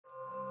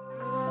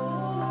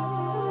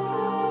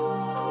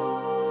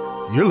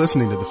You're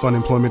listening to the Fun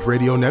Employment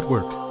Radio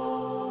Network. The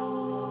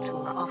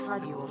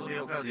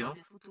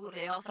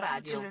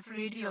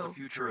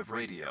future of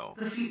radio.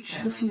 The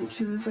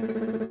future of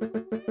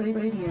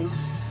radio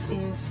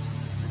is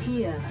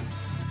here.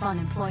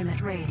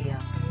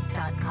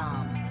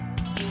 FunemploymentRadio.com.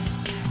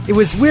 It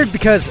was weird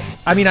because,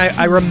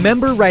 I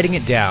remember writing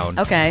it down.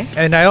 Okay.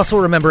 And I also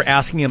remember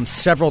asking him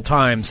several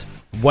times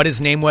what his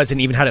name was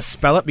and even how to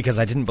spell it because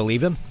I didn't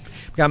believe him.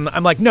 I'm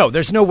like, no,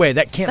 there's no way.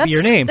 That can't be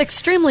your name. That's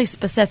extremely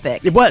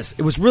specific. It was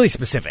really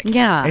specific.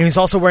 Yeah. And he was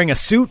also wearing a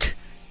suit,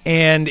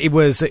 and it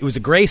was a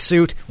gray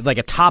suit with like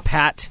a top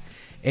hat,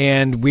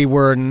 and we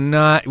were in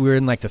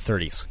like the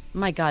 30s.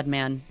 My God,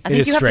 man. I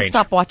think you have strange. to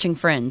stop watching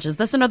Fringe. Is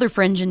this another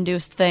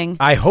Fringe-induced thing?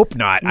 I hope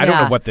not. I don't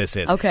know what this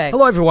is. Okay.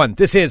 Hello, everyone.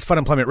 This is Fun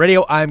Employment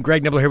Radio. I'm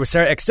Greg Nibbler here with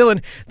Sarah X.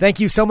 Dillon. Thank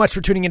you so much for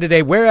tuning in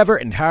today, wherever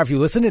and however you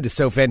listen. It is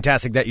so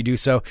fantastic that you do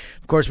so.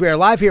 Of course, we are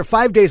live here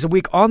 5 days a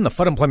week on the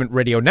Fun Employment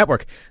Radio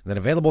Network, and then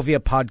available via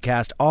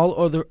podcast all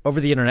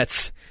over the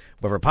internets,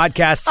 wherever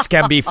podcasts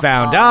can be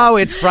found. Oh,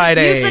 it's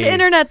Friday. You said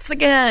internets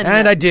again.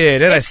 And I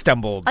did, and I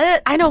stumbled.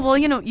 I know. Well,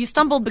 you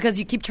stumbled because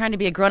you keep trying to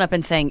be a grown-up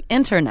and saying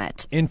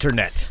internet.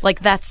 Internet.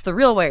 Like that's the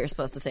real way you're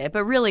supposed to say it,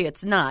 but really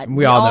it's not.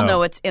 We all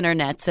know it's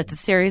internets. It's a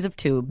series of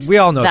tubes. We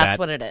all know that's that.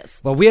 what it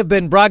is. Well, we have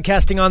been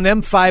broadcasting on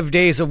them 5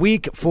 days a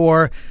week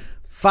for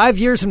 6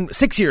 years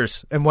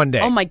in 1 day.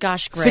 Oh my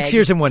gosh, Greg. 6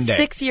 years in 1 day.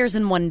 6 years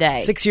in 1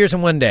 day. 6 years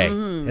in 1 day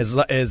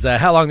is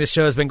how long this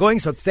show has been going.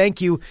 So thank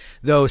you,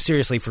 though,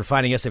 seriously, for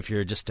finding us if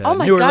you're just a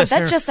newer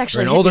listener. That just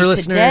actually or an hit older me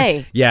listener.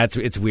 Today. Yeah,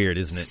 it's weird,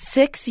 isn't it?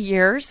 6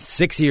 years?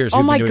 6 years Oh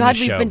we've my been doing God,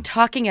 this we've show. been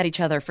talking at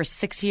each other for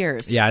 6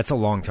 years. Yeah, it's a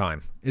long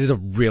time. It is a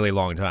really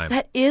long time.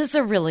 That is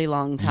a really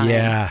long time.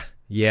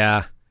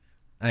 Yeah.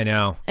 I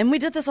know. And we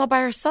did this all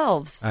by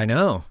ourselves. I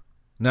know.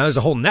 Now there's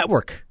a whole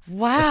network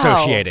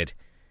associated.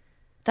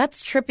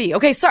 That's trippy.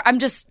 Okay, sorry, I'm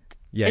just...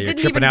 Yeah, you're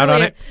tripping out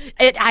on it?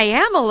 I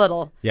am a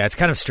little. Yeah, it's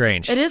kind of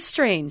strange. It is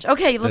strange.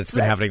 Okay, let's... It's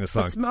been happening this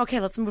long. Let's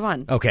move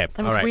on. Okay,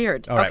 that was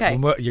weird. All right. Okay.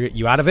 Well,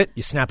 you out of it?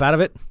 You snap out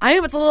of it? I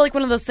am. It's a little like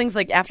one of those things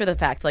like after the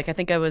fact. Like I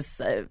think I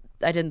was...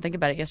 I didn't think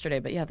about it yesterday,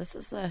 but yeah, this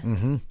is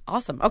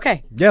awesome.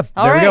 Okay. Yeah,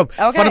 all there right. we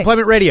go. Okay. Fun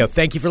Employment Radio.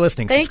 Thank you for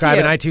listening. Thank subscribe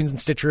you. in iTunes and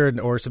Stitcher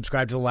or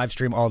subscribe to the live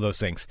stream, all those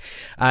things.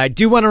 I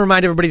do want to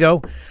remind everybody,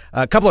 though,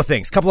 a couple of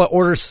things, couple of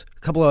orders,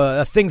 couple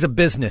of things of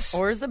business.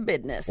 Orders of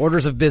business.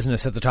 Orders of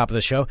business at the top of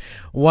the show.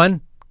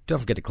 One, don't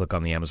forget to click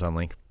on the Amazon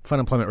link.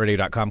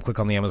 FunEmploymentRadio.com. Click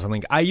on the Amazon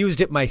link. I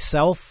used it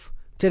myself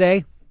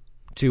today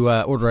to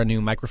order a new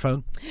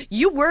microphone.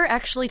 You were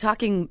actually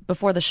talking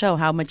before the show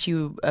how much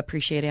you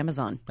appreciate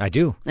Amazon. I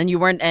do. And you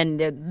weren't,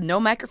 and no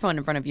microphone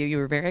in front of you. You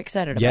were very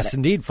excited about it. Yes,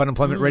 indeed.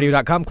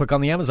 FunEmploymentRadio.com. Click on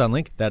the Amazon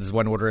link. That is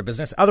one order of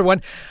business. Other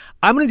one,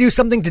 I'm going to do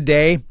something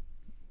today.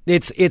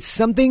 It's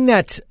something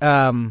that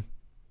we're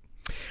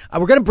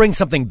going to bring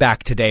something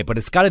back today, but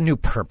it's got a new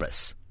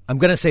purpose. I'm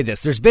going to say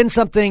this. There's been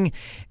something,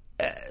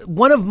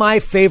 one of my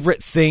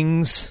favorite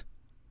things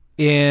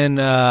in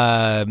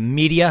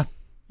media.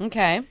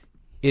 Okay.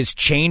 Is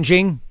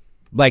changing,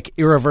 like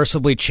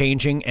irreversibly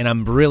changing, and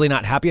I'm really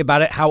not happy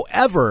about it.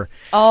 However,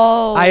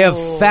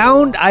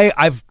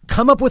 I've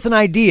come up with an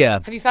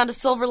idea. Have you found a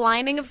silver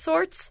lining of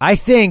sorts? I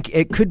think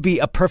it could be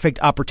a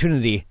perfect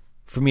opportunity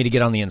for me to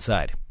get on the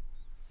inside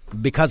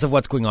because of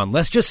what's going on.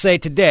 Let's just say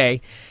today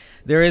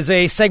there is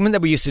a segment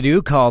that we used to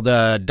do called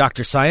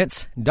Dr.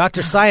 Science.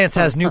 Dr. Science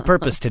has new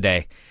purpose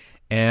today.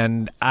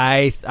 And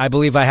I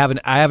believe I have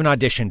an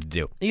audition to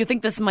do. You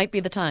think this might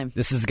be the time?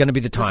 This is going to be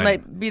the time. This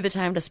might be the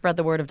time to spread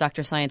the word of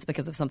Dr. Science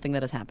because of something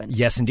that has happened.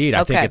 Yes, indeed.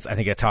 Okay. I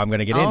think that's how I'm going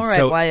to get in. All right.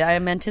 So, well, I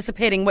am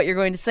anticipating what you're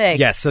going to say.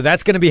 Yes, so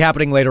that's going to be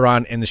happening later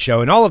on in the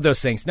show and all of those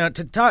things. Now,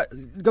 to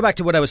go back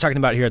to what I was talking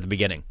about here at the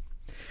beginning.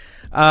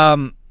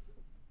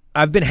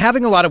 I've been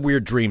having a lot of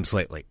weird dreams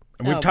lately.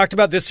 And we've talked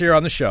about this here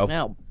on the show.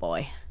 Oh,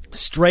 boy.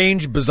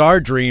 Strange,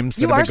 bizarre dreams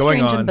that have been going on.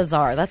 You are strange and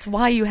bizarre. That's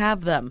why you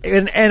have them.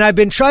 And I've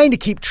been trying to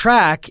keep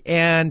track,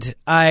 and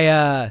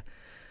I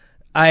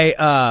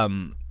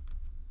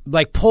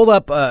pulled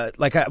up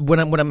when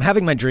I'm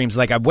having my dreams,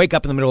 like I wake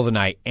up in the middle of the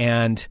night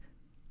and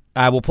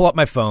I will pull up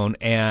my phone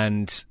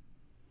and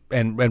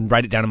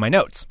write it down in my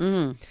notes.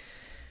 Mm-hmm.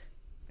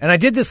 And I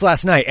did this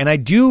last night, and I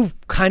do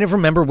kind of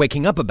remember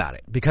waking up about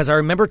it because I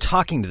remember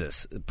talking to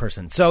this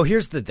person. So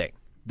here's the thing: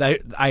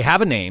 I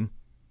have a name.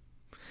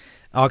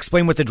 I'll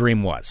explain what the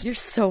dream was. You're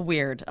so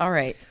weird. All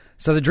right.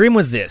 So the dream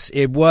was this.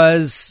 It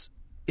was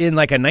in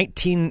like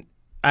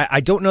I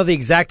don't know the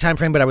exact time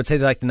frame, but I would say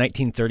like the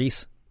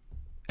 1930s.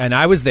 And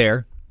I was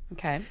there.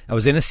 Okay. I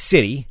was in a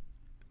city.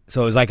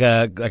 So it was like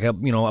a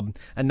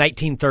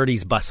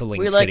 1930s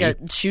bustling city. Were you like a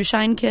shoe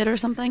shine kid or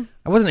something?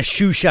 I wasn't a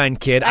shoe shine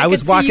kid. I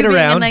was could walking see you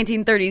around. Being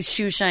a 1930s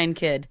shoe shine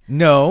kid.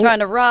 No. Trying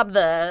to rob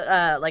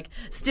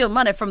steal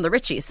money from the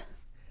Richies.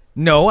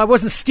 No, I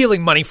wasn't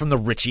stealing money from the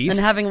Richies. And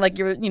having like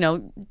your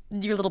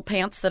little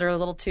pants that are a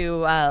little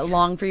too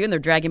long for you, and they're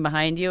dragging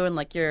behind you, and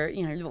like your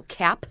little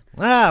cap.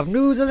 Ah,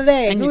 news of the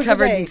day. And you're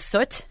covered in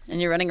soot,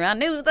 and you're running around.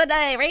 News of the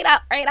day. Read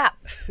up.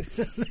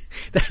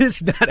 That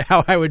is not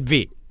how I would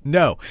be.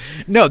 No,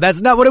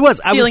 that's not what it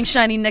was. Stealing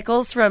shiny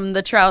nickels from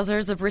the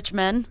trousers of rich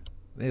men.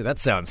 Hey, that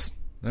sounds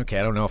okay.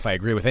 I don't know if I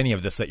agree with any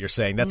of this that you're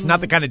saying. That's not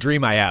the kind of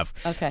dream I have.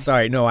 Okay.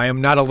 Sorry, no, I am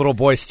not a little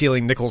boy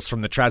stealing nickels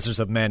from the trousers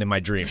of men in my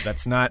dream.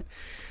 That's not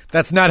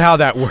how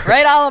that works.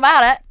 Right, all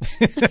about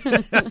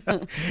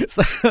it.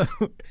 So,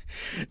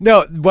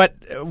 no, what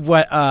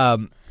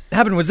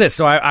happened was this.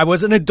 So I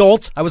was an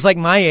adult. I was like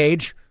my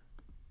age,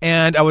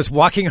 and I was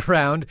walking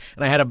around,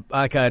 and I had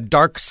a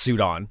dark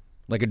suit on,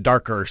 like a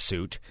darker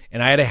suit,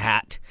 and I had a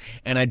hat,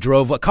 and I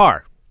drove a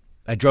car.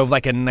 I drove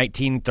like a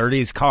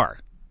 1930s car.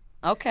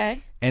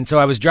 Okay. And so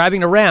I was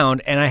driving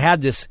around, and I had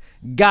this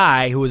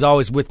guy who was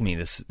always with me,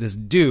 this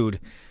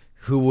dude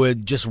who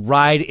would just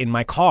ride in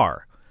my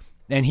car.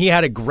 And he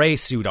had a gray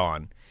suit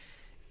on,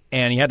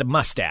 and he had a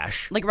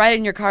mustache. Like riding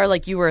in your car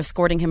like you were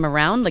escorting him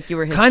around, like you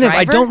were his Kind of.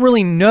 driver? I don't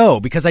really know,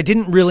 because I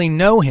didn't really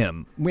know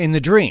him in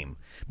the dream.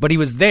 But he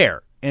was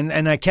there,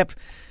 and I kept,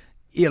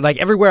 like,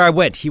 everywhere I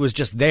went, he was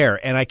just there.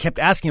 And I kept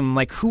asking him,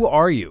 like, who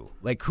are you?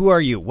 Like, who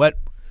are you? What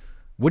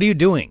are you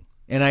doing?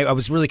 And I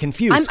was really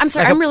confused. I'm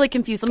sorry, Like, I'm really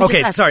confused. Let me okay,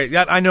 just ask. sorry.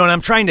 I know, and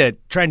I'm trying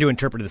to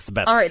interpret this the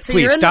best. All right, so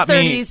Please you're in stop the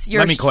me. 30s.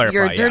 Let me clarify.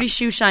 You're a dirty yeah.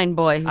 shoe shine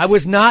boy. Who's I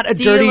was not a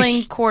dirty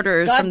stealing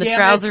quarters God from the damn it.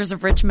 trousers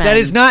of rich men. That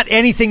is not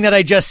anything that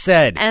I just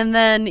said. And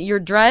then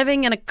you're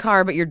driving in a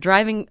car, but you're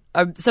driving.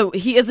 So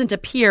he isn't a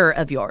peer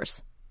of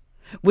yours.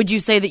 Would you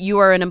say that you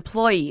are an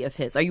employee of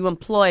his? Are you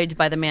employed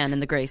by the man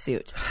in the gray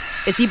suit?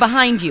 Is he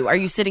behind you? Are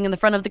you sitting in the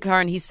front of the car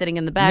and he's sitting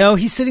in the back? No,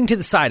 he's sitting to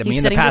the side of me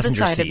in the passenger He's sitting to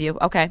the side seat. of you.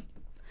 Okay.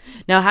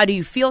 Now, how do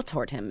you feel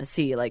toward him? Is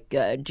he like,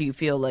 do you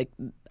feel like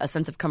a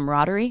sense of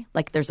camaraderie?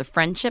 Like there's a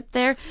friendship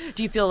there?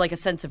 Do you feel like a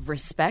sense of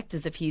respect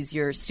as if he's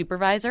your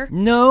supervisor?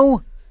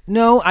 No,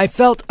 I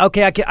felt,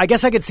 okay, I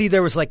guess I could see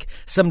there was like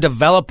some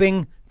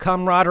developing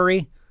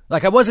camaraderie.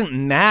 Like I wasn't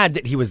mad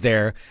that he was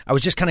there. I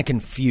was just kind of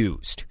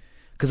confused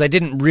because I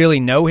didn't really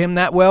know him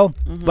that well,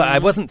 but I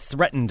wasn't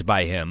threatened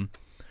by him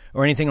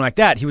or anything like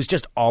that. He was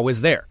just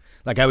always there.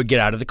 Like I would get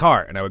out of the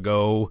car and I would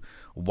go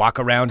walk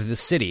around the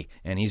city,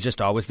 and he's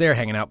just always there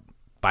hanging out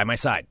by my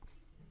side.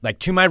 Like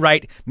to my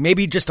right,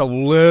 maybe just a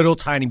little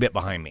tiny bit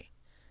behind me.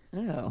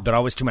 Oh. But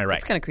always to my right.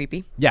 It's kind of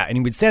creepy. Yeah, and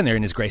he would stand there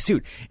in his gray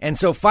suit. And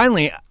so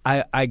finally,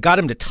 I got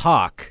him to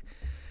talk,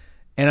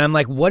 and I'm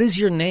like, what is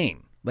your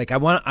name? Like, I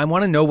want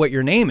to know what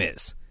your name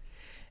is.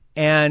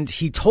 And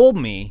he told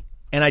me,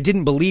 and I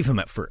didn't believe him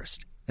at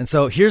first. And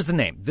so here's the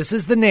name. This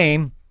is the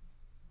name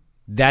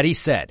that he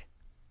said.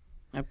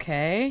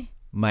 Okay.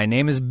 My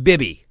name is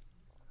Bibby.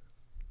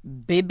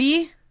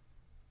 Bibby?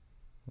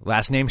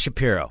 Last name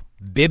Shapiro.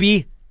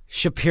 Bibby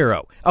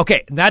Shapiro.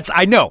 Okay,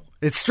 I know.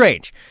 It's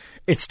strange.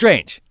 It's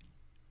strange.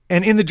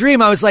 And in the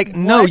dream, I was like,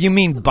 no, What you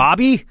mean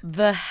Bobby?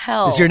 The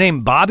hell? Is your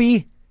name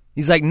Bobby?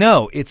 He's like,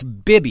 no, it's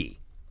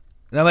Bibby.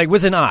 And I'm like,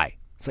 with an I.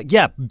 It's like,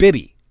 yeah,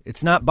 Bibby.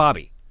 It's not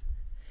Bobby.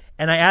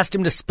 And I asked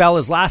him to spell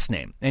his last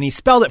name. And he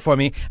spelled it for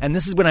me. And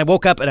this is when I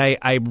woke up and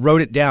I wrote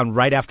it down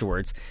right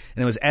afterwards.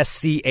 And it was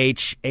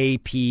Schapiro.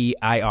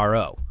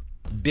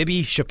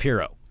 Bibby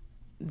Shapiro.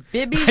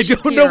 Bibby I don't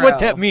Shapiro. know what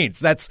that means.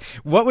 That's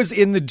what was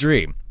in the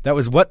dream. That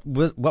was what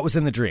was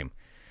in the dream.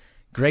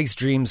 Greg's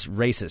dream's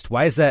racist.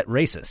 Why is that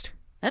racist?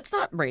 That's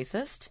not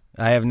racist.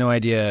 I have no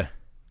idea.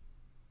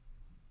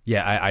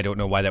 Yeah, I don't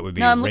know why that would be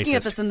No, I'm racist. looking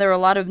at this, and there are a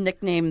lot of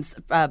nicknames,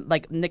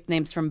 like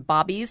nicknames from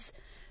Bobbies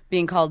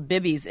being called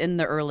Bibbies in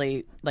the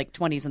early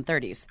 20s and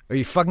 30s. Are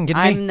you fucking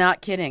kidding me? I'm not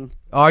kidding.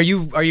 Are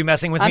you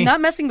messing with me? I'm not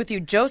messing with you.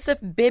 Joseph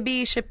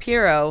Bibby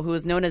Shapiro, who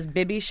is known as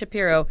Bibby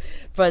Shapiro,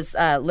 was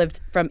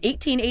lived from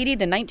 1880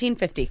 to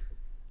 1950.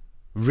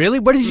 Really?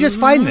 Where did you just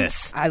find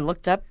this? I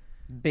looked up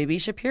Bibby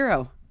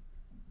Shapiro.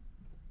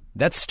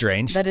 That's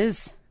strange. That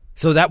is.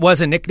 So that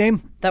was a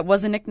nickname? That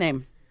was a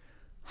nickname.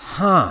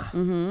 Huh.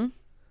 Mm-hmm.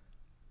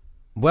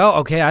 Well,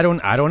 okay, I don't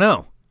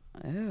know.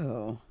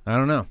 Oh. I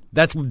don't know.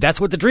 That's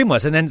what the dream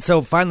was. And then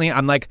so finally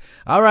I'm like,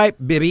 all right,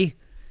 Bibby.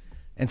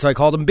 And so I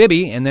called him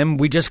Bibby, and then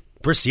we just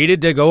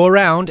proceeded to go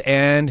around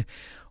and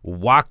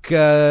walk.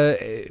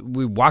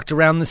 We walked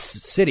around the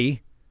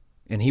city,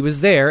 and he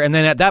was there. And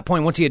then at that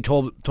point, once he had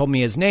told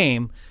me his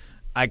name,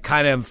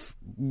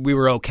 we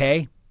were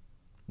okay.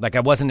 Like I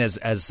wasn't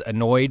as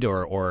annoyed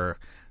or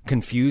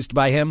confused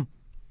by him.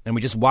 And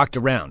we just walked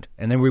around,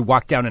 and then we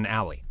walked down an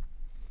alley.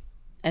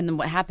 And then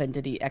what happened?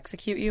 Did he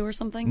execute you or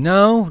something?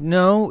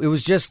 No. It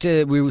was just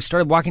we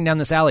started walking down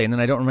this alley, and then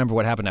I don't remember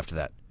what happened after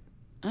that.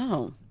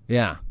 Oh.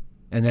 Yeah,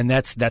 and then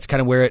that's kind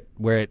of where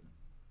it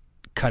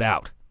cut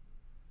out.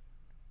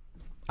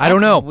 I don't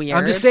know. Weird.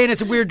 I'm just saying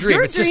it's a weird dream.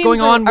 Your It's just dreams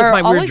going on with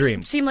my weird always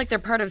dreams. Seem like they're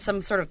part of some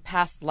sort of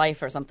past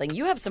life or something.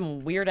 You have some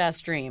weird ass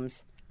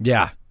dreams.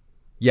 Yeah,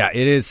 it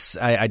is.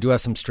 I do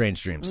have some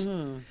strange dreams,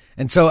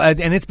 and so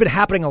and it's been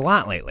happening a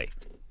lot lately.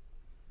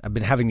 I've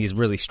been having these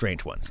really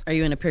strange ones. Are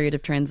you in a period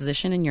of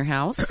transition in your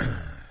house?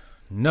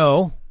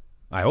 No,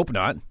 I hope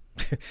not.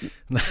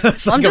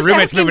 It's I'm like a just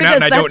roommate's asking moving out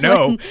and I don't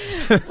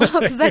because know. well,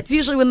 because that's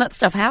usually when that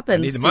stuff happens.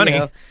 I need the to money.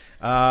 you.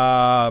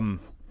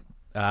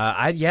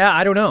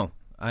 I don't know.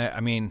 I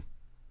mean,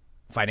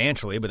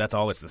 financially, but that's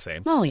always the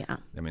same. Oh yeah.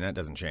 I mean, that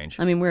doesn't change.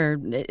 I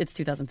mean, it's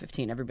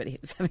 2015. Everybody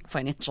is having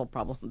financial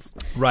problems.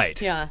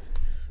 Right. Yeah.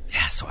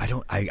 Yeah, so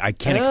I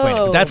can't explain it,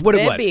 but that's what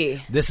Bibby. it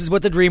was. This is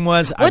what the dream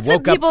was. What's I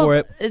woke up for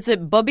it. Is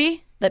it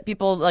Bubby that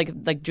people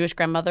like Jewish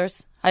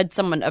grandmothers? I had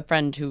a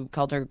friend who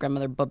called her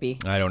grandmother Bubby.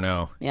 I don't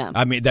know. Yeah.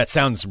 I mean, that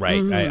sounds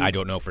right. Mm-hmm. I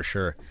don't know for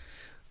sure.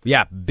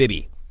 Yeah,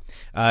 Bibby.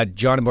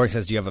 John and Borg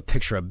says, do you have a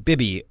picture of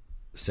Bibby,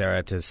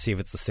 Sarah, to see if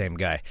it's the same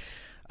guy?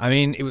 I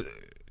mean,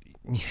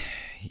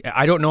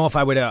 I don't know if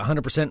I would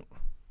 100%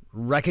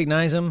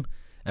 recognize him.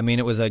 I mean,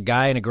 it was a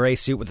guy in a gray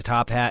suit with a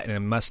top hat and a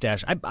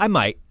mustache. I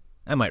might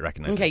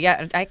recognize him. Okay,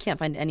 yeah, I can't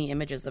find any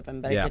images of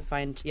him, but Yeah. I did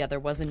find, there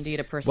was indeed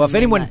a person. Well, if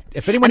anyone and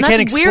can that's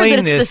explain weird that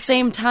it's the this,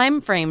 same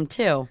time frame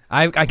too.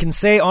 I can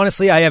say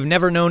honestly, I have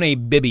never known a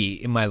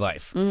Bibby in my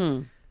life.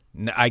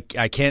 Mm-hmm. I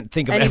can't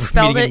think of And he ever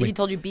spelled meeting it. him. He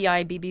told you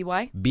Bibby.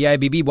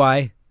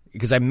 Bibby,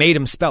 because I made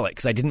him spell it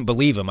because I didn't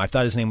believe him. I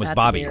thought his name was That's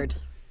Bobby. weird.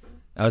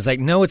 I was like,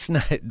 no, it's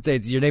not.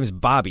 Your name's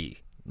Bobby.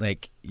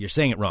 Like, you're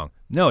saying it wrong.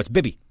 No, it's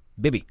Bibby.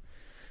 Bibby.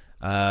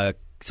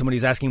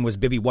 Somebody's asking, was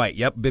Bibby white?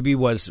 Yep, Bibby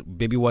was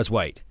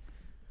white.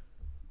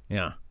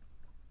 Yeah.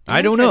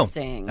 I don't know.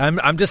 Interesting.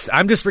 I'm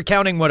just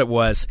recounting what it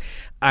was.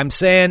 I'm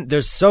saying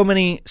there's so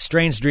many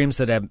strange dreams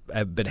that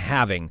I've been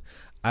having.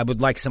 I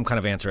would like some kind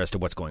of answer as to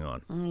what's going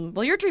on.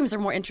 Well, your dreams are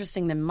more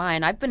interesting than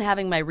mine. I've been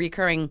having my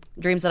recurring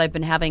dreams that I've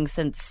been having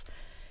since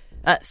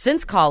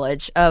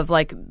college of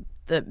like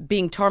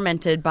being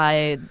tormented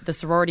by the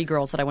sorority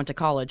girls that I went to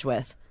college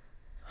with.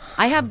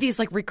 I have these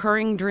like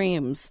recurring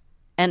dreams,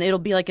 and it'll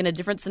be like in a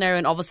different scenario,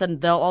 and all of a sudden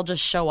they'll all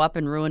just show up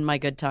and ruin my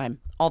good time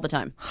all the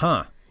time.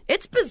 Huh.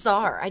 It's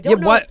bizarre. I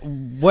don't know.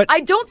 What? I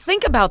don't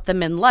think about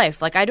them in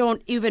life. Like I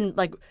don't even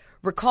like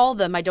recall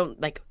them. I don't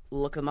like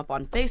look them up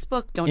on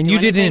Facebook. And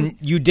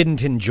you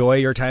didn't enjoy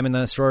your time in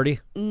the sorority?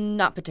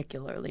 Not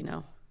particularly,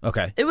 no.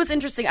 Okay. It was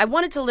interesting. I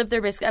wanted to live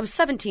there basically. I was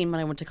 17 when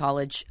I went to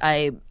college.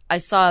 I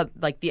saw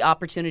like the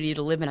opportunity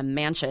to live in a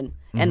mansion,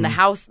 and the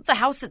house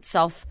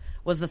itself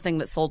was the thing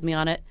that sold me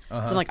on it. So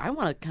I'm like, I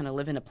want to kind of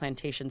live in a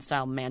plantation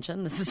style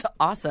mansion. This is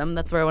awesome.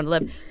 That's where I want to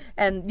live.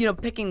 And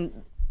picking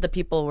the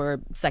people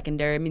were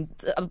secondary. I mean,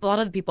 a lot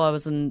of the people I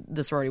was in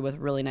the sorority with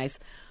were really nice.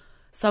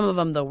 Some of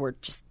them though were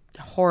just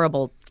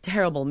horrible,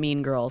 terrible,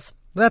 mean girls.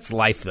 That's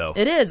life, though.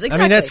 It is, exactly.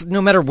 I mean, that's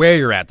no matter where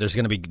you're at, there's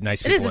going to be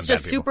nice people. It is. It's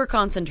just bad people. super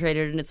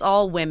concentrated, and it's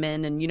all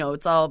women, and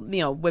it's all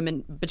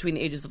women between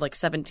the ages of like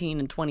 17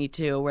 and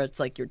 22, where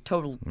it's like your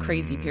total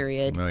crazy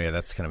period. Oh yeah,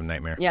 that's kind of a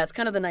nightmare. Yeah, it's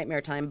kind of the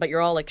nightmare time, but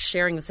you're all like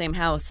sharing the same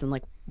house and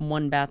like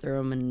one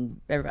bathroom, and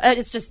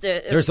it's just.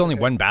 There's only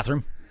one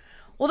bathroom.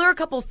 Well, there are a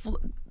couple.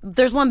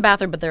 There's one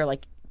bathroom, but there are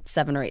like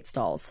 7 or 8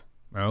 stalls.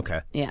 Oh,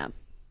 okay. Yeah.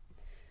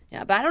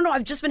 Yeah, but I don't know.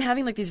 I've just been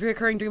having like these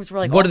reoccurring dreams where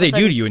like what do they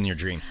do to you in your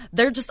dream?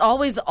 They're just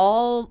always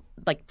all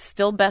like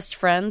still best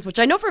friends, which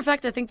I know for a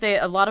fact. I think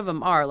a lot of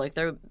them are like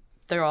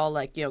they're all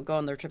like go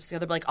on their trips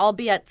together. But like I'll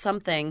be at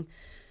something,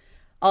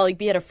 I'll like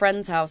be at a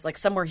friend's house like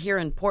somewhere here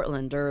in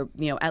Portland, or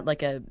at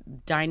like a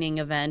dining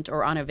event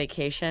or on a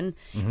vacation,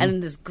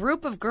 and this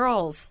group of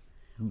girls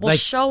will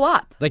show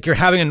up. Like you're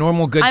having a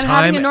normal good time. I'm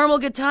having a normal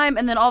good time,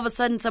 and then all of a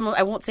sudden, someone,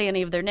 I won't say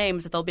any of their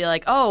names, but they'll be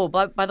like, "Oh,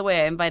 by the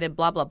way, I invited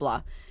blah blah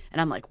blah,"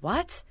 and I'm like,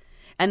 "What?"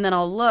 And then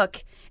I'll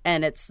look,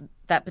 and it's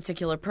that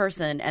particular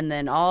person, and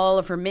then all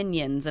of her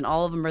minions, and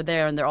all of them are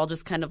there, and they're all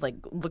just kind of like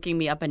looking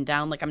me up and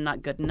down like I'm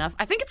not good enough.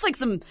 I think it's like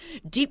some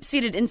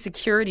deep-seated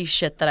insecurity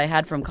shit that I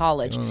had from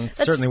college. Well,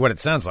 that's certainly what it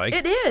sounds like.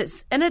 It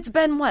is, and it's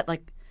been what,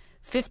 like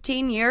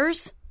 15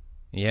 years?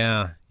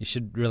 Yeah, you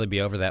should really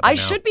be over that by I now.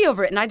 should be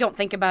over it, and I don't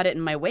think about it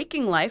in my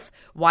waking life.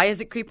 Why is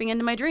it creeping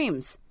into my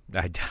dreams?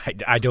 I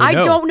don't know. I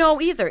don't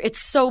know either. It's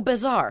so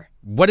bizarre.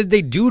 What did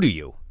they do to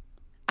you?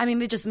 I mean,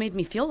 they just made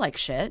me feel like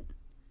shit,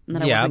 and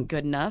that I wasn't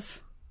good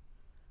enough.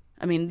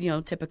 I mean,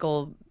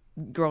 typical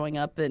growing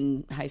up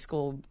in high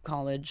school,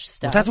 college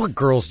stuff. Well, that's what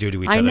girls do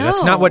to each I other. know.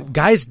 That's not what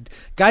guys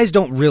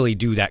don't really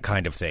do that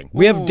kind of thing.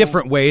 We have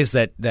different ways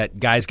that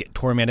guys get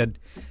tormented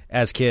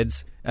as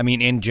kids. I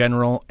mean, in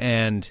general,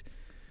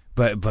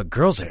 but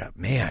girls are,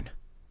 man,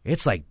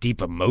 it's like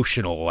deep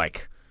emotional,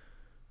 like,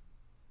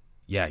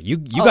 yeah, you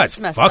guys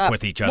fuck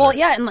with each other. Well,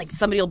 yeah, and like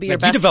somebody will be your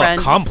best you develop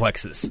friend.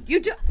 complexes. You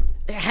do.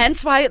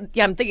 Hence why,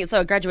 I'm thinking,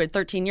 so I graduated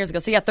 13 years ago.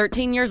 So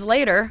 13 years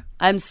later,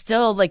 I'm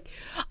still like,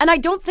 and I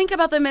don't think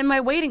about them in my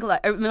waking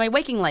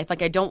life.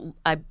 Like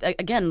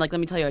again, like, let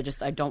me tell you,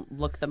 I don't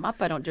look them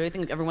up. I don't do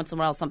anything. Every once in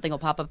a while, something will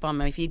pop up on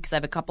my feed because I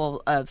have a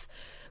couple of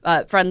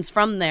friends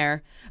from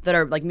there that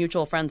are like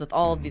mutual friends with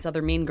all of these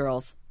other mean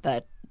girls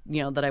that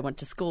I went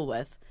to school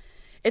with.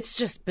 It's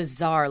just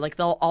bizarre. Like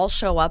they'll all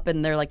show up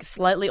and they're like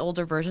slightly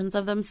older versions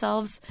of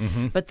themselves,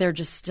 but they're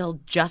just still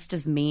just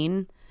as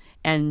mean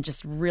and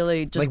just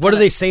really just. Like, what do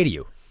they say to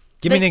you?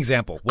 Give me an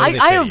example. What do they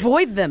say I to you?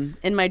 avoid them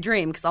in my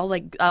dream because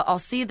I'll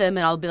see them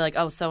and I'll be like,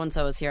 oh, so and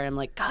so is here. And I'm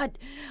like, God.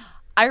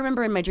 I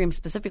remember in my dream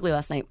specifically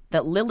last night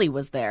that Lily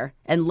was there,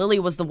 and Lily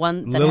was the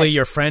one. That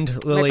your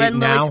friend Lily. My friend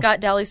now? Lily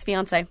Scott Daly's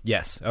fiance.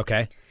 Yes.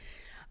 Okay.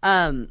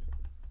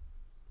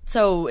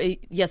 So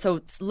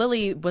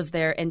Lily was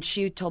there, and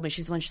she told me,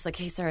 she's like,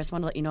 hey, Sarah, I just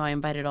want to let you know I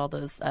invited all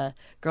those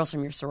girls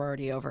from your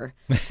sorority over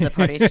to the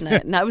party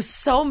tonight. And I was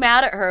so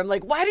mad at her. I'm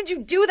like, why did you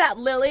do that,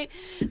 Lily?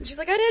 And she's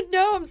like, I didn't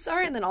know. I'm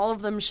sorry. And then all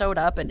of them showed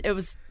up, and it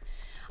was,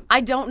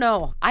 I don't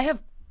know. I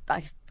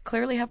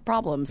clearly have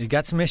problems. You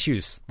got some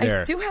issues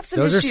there. I do have some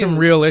Those issues. are some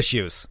real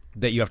issues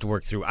that you have to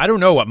work through. I don't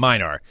know what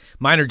mine are.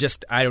 Mine are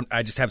just,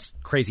 I just have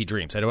crazy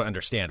dreams. I don't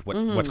understand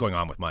what's going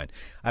on with mine.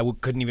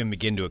 Couldn't even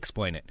begin to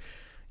explain it.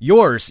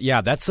 Yours,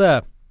 yeah, that's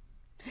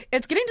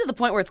It's getting to the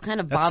point where it's kind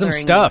of That's bothering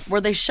some stuff. me,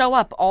 where they show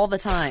up all the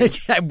time.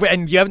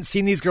 And you haven't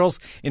seen these girls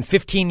in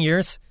 15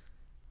 years?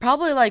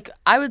 Probably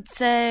I would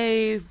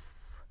say,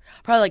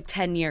 probably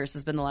 10 years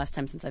has been the last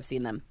time since I've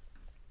seen them.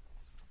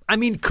 I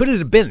mean, could it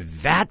have been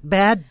that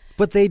bad,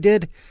 what they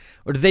did?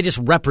 Or did they just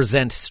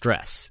represent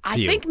stress to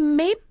you? I think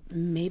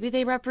maybe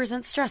they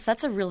represent stress.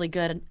 That's a really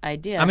good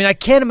idea. I mean, I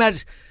can't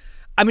imagine.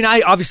 I mean,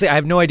 I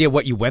have no idea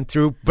what you went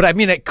through, but I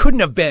mean, it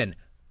couldn't have been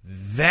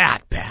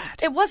that bad.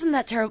 It wasn't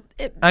that terrible.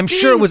 I'm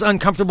sure it was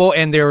uncomfortable,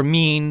 and they were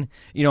mean,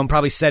 and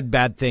probably said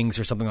bad things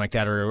or something like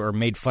that, or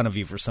made fun of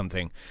you for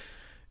something.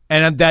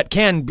 And that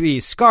can be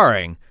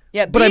scarring.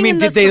 Yeah, but I mean,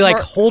 did they soror-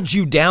 hold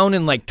you down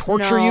and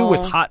torture you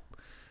with No. hot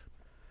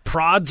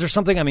prods or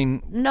something? I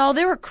mean, No,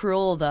 they were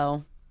cruel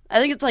though.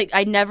 I think it's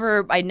I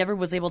never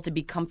was able to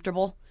be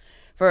comfortable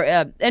for,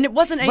 and it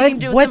wasn't anything to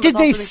do with what them, it did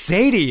was they also-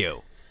 say to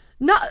you?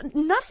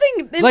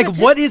 Nothing. In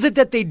What is it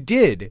that they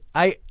did?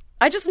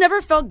 I just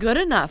never felt good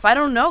enough. I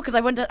don't know, because I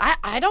went to.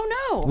 I don't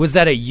know. Was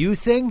that a you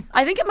thing?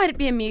 I think it might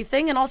be a me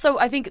thing, and also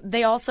I think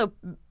they also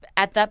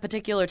at that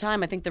particular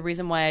time. I think the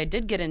reason why I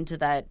did get into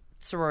that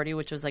sorority,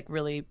 which was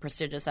really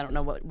prestigious. I don't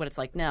know what it's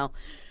like now,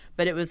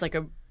 but it was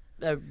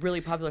a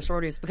really popular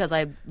sorority, is because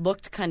I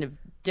looked kind of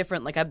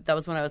different. That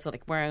was when I was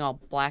wearing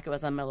all black. It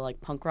was on my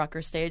punk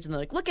rocker stage, and they're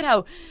like, look at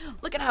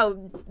how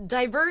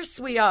diverse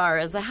we are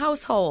as a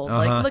household.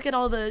 Look at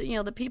all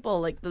the the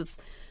people this.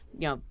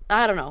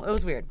 I don't know. It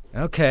was weird.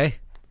 Okay.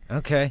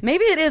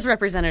 Maybe it is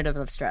representative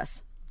of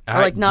stress.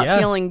 Or not yeah.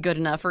 feeling good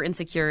enough, or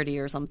insecurity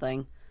or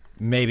something.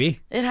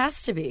 Maybe. It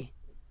has to be.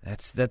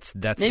 That's Maybe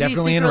definitely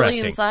secretly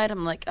interesting. inside,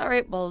 I'm like, all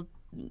right, well,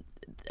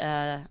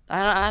 I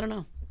don't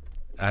know.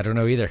 I don't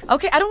know either.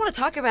 Okay, I don't want to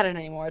talk about it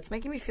anymore. It's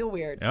making me feel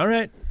weird. All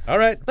right.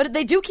 But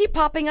they do keep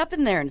popping up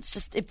in there, and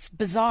it's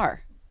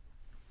bizarre.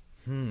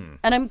 And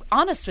I'm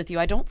honest with you,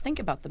 I don't think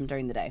about them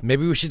during the day.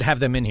 Maybe we should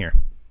have them in here.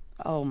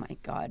 Oh my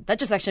God. That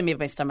just actually made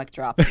my stomach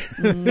drop.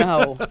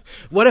 No.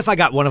 What if I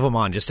got one of them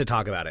on just to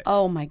talk about it?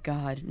 Oh my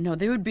God. No,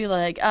 they would be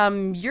like,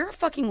 you're a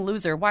fucking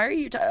loser. Why are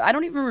you I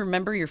don't even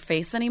remember your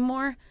face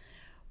anymore.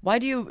 Why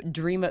do you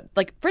dream of,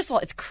 first of all,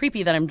 it's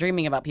creepy that I'm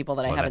dreaming about people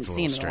that I haven't that's a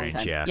seen little in a long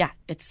strange, time. yeah.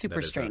 It's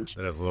super strange.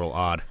 That is a little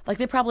odd.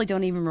 They probably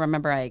don't even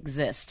remember I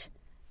exist.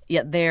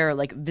 Yet they're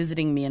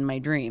visiting me in my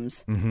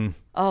dreams. Mm-hmm.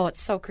 Oh,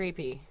 it's so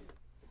creepy.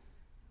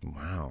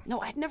 Wow. No,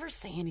 I'd never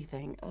say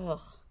anything. Ugh.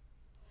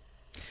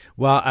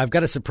 Well, I've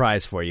got a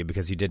surprise for you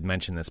because you did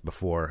mention this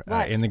before.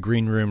 What? In the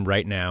green room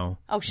right now,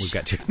 we've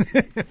got to.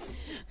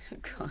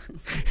 God.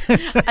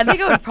 I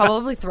think I would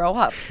probably throw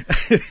up.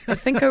 I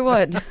think I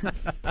would.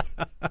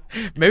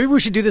 Maybe we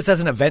should do this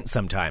as an event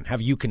sometime.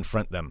 Have you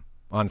confront them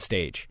on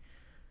stage.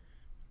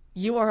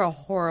 You are a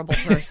horrible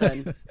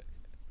person.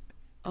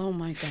 Oh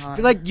my God. I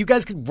feel like you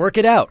guys could work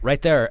it out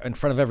right there in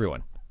front of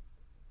everyone.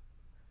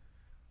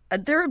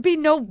 There would be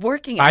no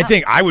working out. I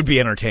think I would be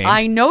entertained.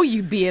 I know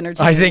you'd be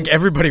entertained.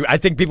 I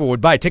think people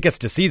would buy tickets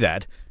to see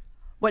that.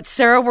 What,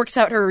 Sarah works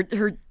out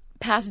her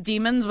past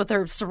demons with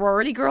her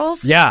sorority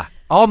girls? Yeah.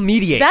 I'll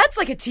mediate. That's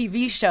like a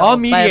TV show, I'll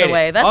mediate by the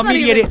way. it. That's I'll not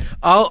mediate even... it.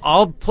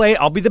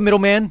 I'll be the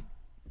middleman.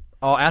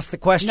 I'll ask the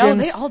questions. No,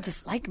 they all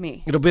dislike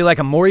me. It'll be like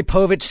a Maury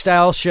Povich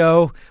style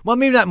show. Well,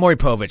 maybe not Maury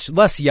Povich.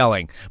 Less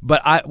yelling.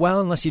 But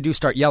unless you do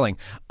start yelling.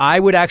 I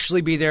would actually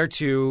be there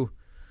to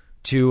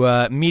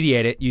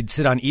mediate it. You'd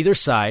sit on either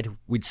side.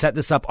 We'd set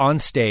this up on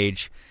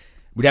stage.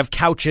 We'd have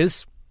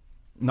couches.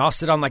 And I'll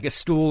sit on a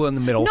stool in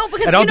the middle. No,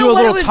 because and I'll you know do a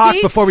what little it would talk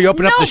be? before we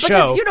open up the show. No,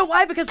 because you know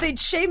why? Because they'd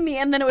shame me,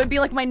 and then it would be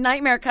like my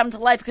nightmare come to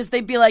life. Because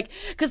they'd be like,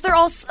 because they're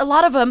all, a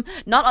lot of them,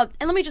 and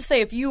let me just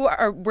say, if you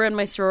were in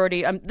my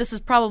sorority, this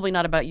is probably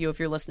not about you if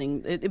you're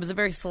listening. It was a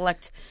very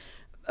select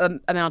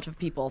amount of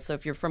people. So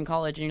if you're from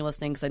college and you're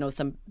listening, because I know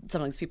some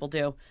of these people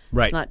do,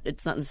 right?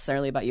 It's not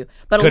necessarily about you,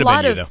 but Could a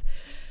lot have been of. You, though.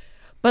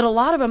 But a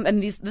lot of them,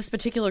 and this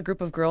particular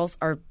group of girls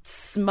are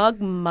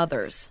smug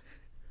mothers.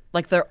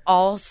 They're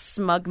all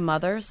smug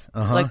mothers.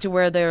 To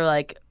where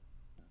they're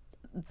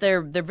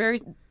they're very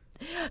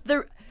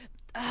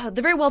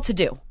well to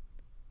do.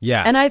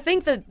 Yeah. And I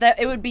think that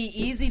it would be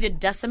easy to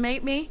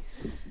decimate me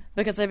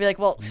because I'd be like,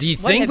 well, do you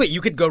think that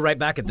you could go right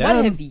back at them?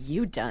 What have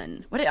you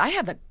done? I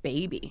have a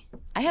baby.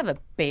 I have a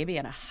baby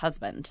and a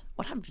husband.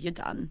 What have you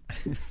done?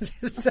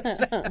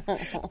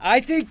 I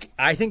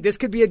think this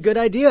could be a good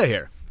idea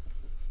here.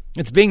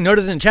 It's being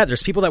noted in the chat.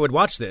 There's people that would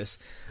watch this.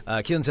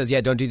 Keelan says,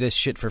 yeah, don't do this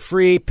shit for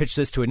free. Pitch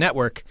this to a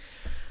network.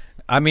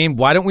 I mean,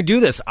 why don't we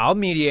do this? I'll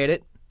mediate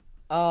it.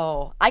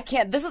 Oh, I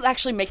can't. This is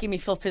actually making me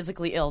feel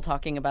physically ill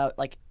talking about,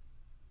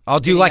 I'll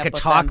do meeting like up a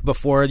with talk them.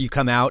 before you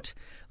come out,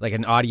 like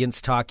an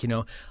audience talk.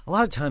 A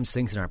lot of times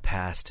things in our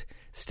past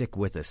stick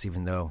with us,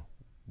 even though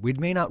we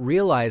may not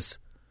realize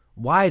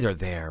why they're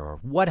there or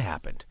what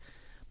happened.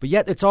 But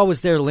yet it's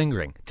always there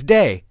lingering.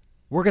 Today,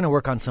 we're going to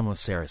work on some of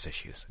Sarah's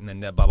issues. And then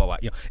blah, blah, blah.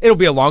 It'll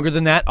be longer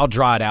than that. I'll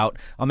draw it out.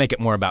 I'll make it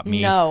more about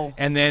me. No.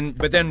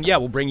 But then,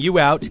 we'll bring you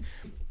out.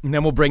 And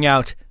then we'll bring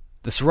out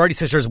the sorority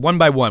sisters one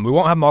by one. We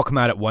won't have them all come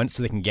out at once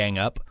so they can gang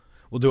up.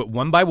 We'll do it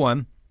one by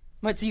one.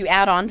 What, so you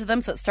add on to them,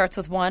 so it starts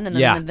with 1, and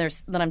then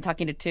then I'm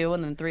talking to 2,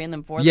 and then 3, and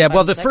then 4. Yeah, then 5,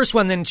 well, the and 6? first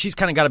one, then she's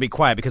kind of got to be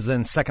quiet because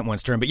then the second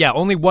one's turn. But yeah,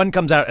 only one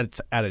comes out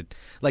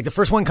like the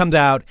first one comes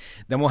out,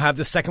 then we'll have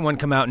the second one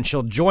come out and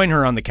she'll join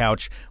her on the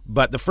couch,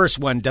 but the first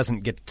one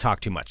doesn't get to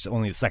talk too much,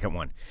 only the second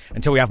one.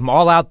 Until we have them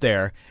all out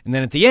there, and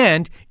then at the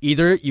end,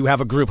 either you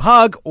have a group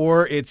hug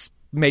or it's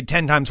made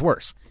 10 times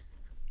worse.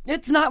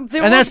 It's not,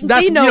 there And won't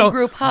be no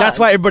group hug. That's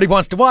why everybody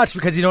wants to watch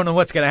because you don't know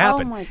what's going to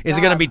happen. Oh my Is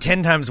it going to God. be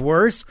 10 times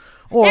worse?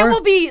 It Or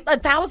will be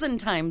 1,000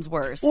 times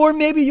worse. Or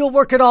maybe you'll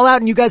work it all out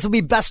and you guys will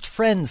be best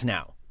friends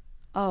now.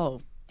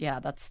 Oh, yeah,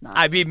 that's not.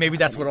 I mean, maybe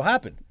that's what'll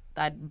happen.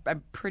 I'm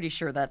pretty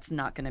sure that's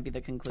not going to be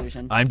the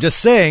conclusion. I'm just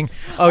saying.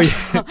 Oh,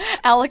 yeah.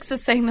 Alex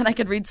is saying that I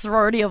could read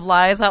Sorority of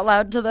Lies out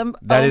loud to them.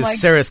 That Oh is my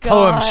Sarah's God.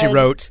 poem she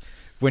wrote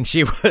when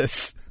she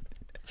was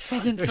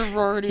Fucking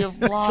Sorority of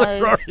Lies.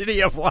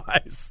 Sorority of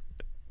Lies.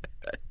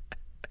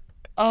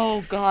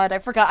 Oh, God, I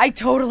forgot. I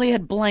totally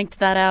had blanked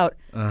that out.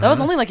 That was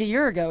only like a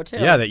year ago, too.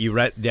 Yeah, that you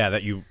read. Yeah,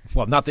 that you.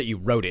 Well, not that you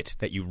wrote it.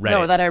 That you read it.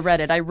 No, that I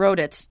read it. I wrote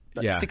it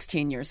Yeah.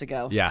 16 years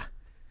ago. Yeah.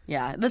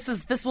 Yeah,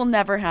 this will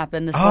never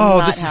happen. This will Oh,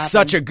 not this is happen.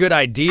 such a good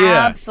idea.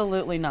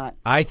 Absolutely not.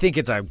 I think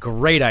it's a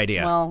great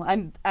idea. Well,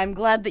 I'm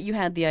glad that you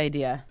had the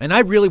idea. And I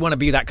really want to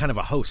be that kind of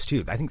a host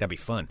too. I think that'd be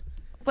fun.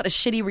 What, a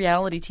shitty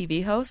reality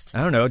TV host?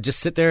 I don't know. Just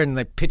sit there and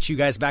like pitch you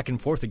guys back and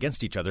forth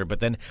against each other, but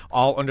then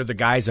all under the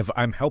guise of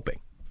I'm helping.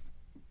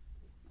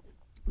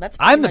 That's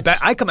I'm the much...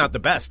 best. I come out the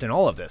best in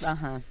all of this.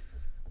 Uh-huh.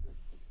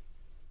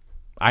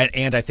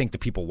 I think the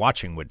people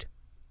watching would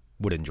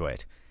enjoy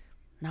it.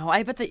 No,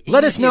 I bet that...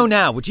 Let us know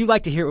now. Would you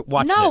like to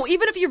watch this? No,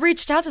 even if you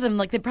reached out to them,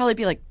 like they'd probably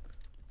be like,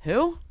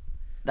 "Who?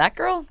 That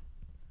girl?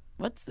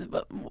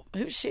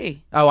 Who's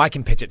she?" Oh, I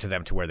can pitch it to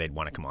them to where they'd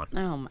want to come on.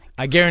 Oh my!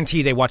 I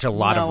guarantee they watch a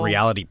lot of No.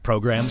 reality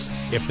programs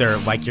if they're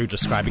like you're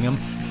describing them.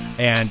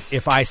 And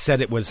if I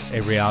said it was a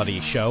reality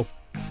show,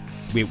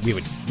 we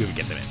would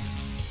get them in.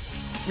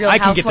 Real I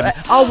can get them.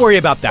 Housewi- I'll worry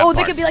about that Oh, part.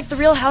 they could be like the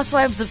Real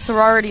Housewives of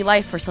Sorority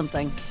Life or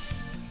something.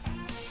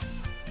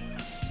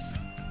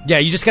 Yeah,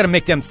 you just got to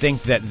make them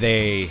think that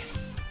they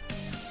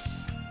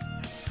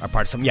are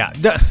part of something. Yeah,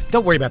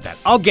 don't worry about that.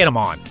 I'll get them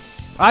on.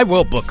 I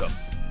will book them.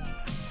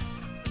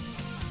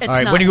 It's All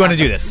right, not when do you want to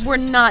do happening. this? We're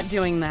not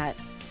doing that.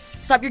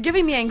 Stop! You're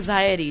giving me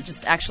anxiety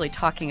just actually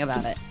talking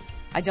about it.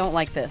 I don't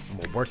like this.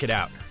 We'll work it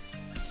out.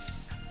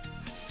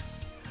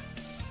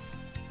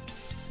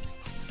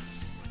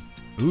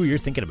 Ooh, you're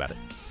thinking about it.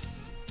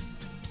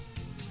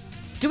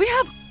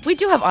 We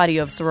do have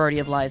audio of Sorority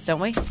of Lies, don't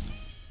we?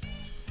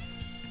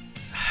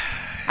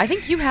 I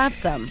think you have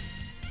some.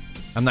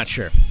 I'm not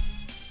sure.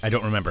 I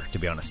don't remember, to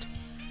be honest.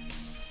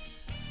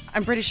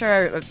 I'm pretty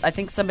sure. I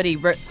think somebody.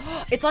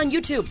 It's on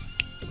YouTube.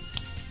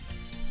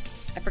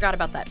 I forgot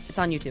about that. It's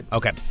on YouTube.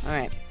 Okay. All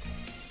right.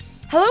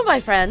 Hello, my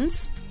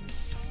friends.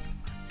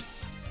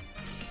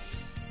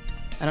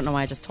 I don't know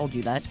why I just told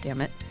you that.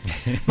 Damn it.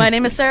 My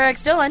name is Sarah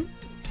X. Dillon.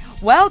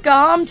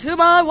 Welcome to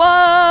my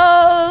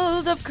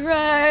world of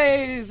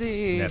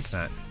crazy. That's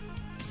not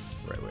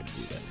the right way to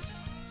do that.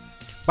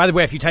 By the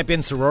way, if you type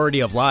in Sorority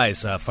of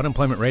Lies, Fun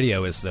Employment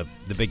Radio is the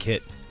big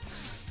hit.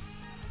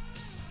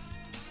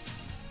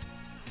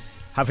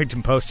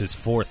 Huffington Post is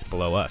 4th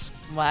below us.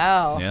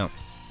 Wow. Yeah.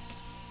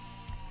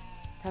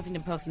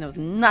 Huffington Post knows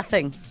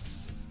nothing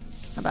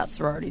about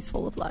sororities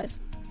full of lies.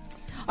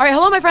 All right,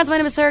 hello, my friends. My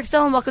name is Sarah X.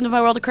 Dillon. Welcome to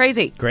my world of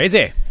crazy.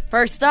 Crazy.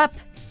 First up,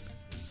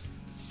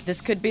 this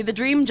could be the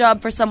dream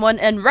job for someone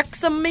in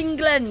Wrexham,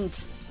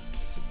 England.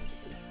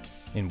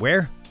 In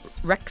where?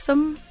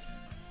 Wrexham?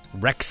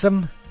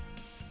 Wrexham?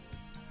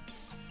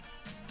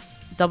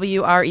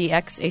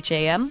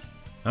 Wrexham.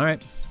 All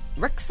right.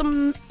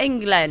 Wrexham,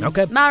 England.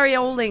 Okay. Merry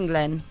old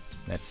England.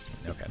 That's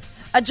okay.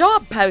 A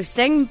job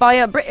posting by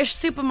a British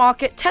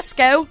supermarket,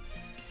 Tesco,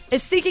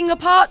 is seeking a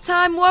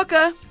part-time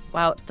worker.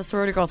 Wow, the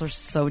sorority girls are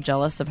so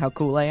jealous of how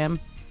cool I am.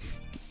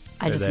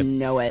 I just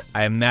know it.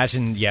 I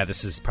imagine,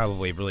 this is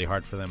probably really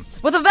hard for them.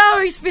 With a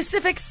very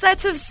specific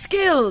set of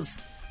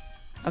skills.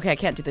 Okay, I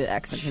can't do the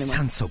accent She anymore.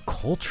 sounds so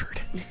cultured.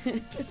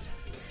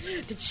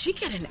 Did she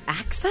get an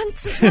accent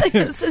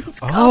since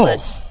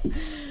college?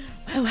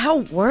 Wow, how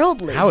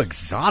worldly. How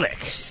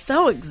exotic.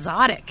 So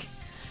exotic.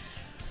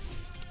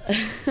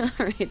 All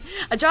right.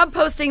 A job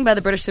posting by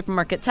the British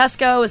supermarket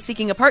Tesco is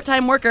seeking a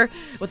part-time worker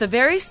with a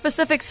very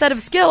specific set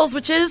of skills,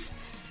 which is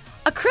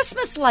a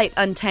Christmas light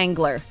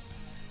untangler.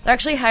 They're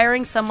actually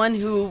hiring someone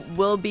who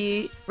will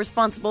be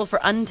responsible for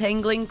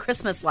untangling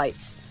Christmas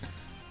lights.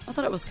 I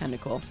thought it was kind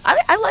of cool.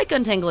 I like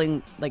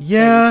untangling things.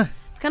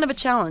 It's kind of a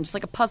challenge. It's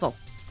like a puzzle.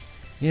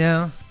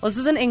 Yeah. Well, this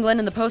is in England,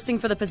 and the posting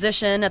for the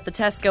position at the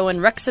Tesco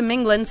in Wrexham,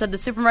 England, said the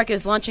supermarket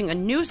is launching a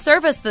new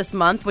service this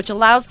month, which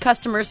allows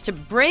customers to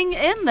bring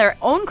in their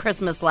own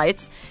Christmas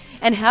lights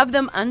and have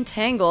them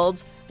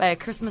untangled by a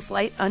Christmas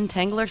light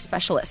untangler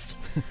specialist.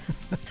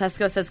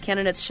 Tesco says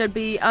candidates should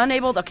be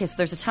unable... Okay, so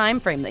there's a time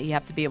frame that you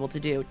have to be able to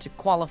do to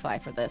qualify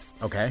for this.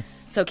 Okay.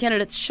 So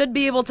candidates should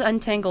be able to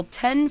untangle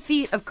 10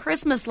 feet of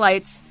Christmas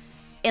lights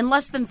in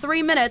less than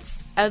 3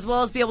 minutes, as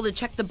well as be able to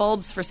check the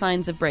bulbs for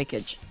signs of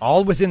breakage.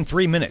 All within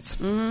 3 minutes?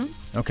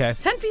 Mm-hmm. Okay.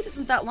 10 feet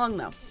isn't that long,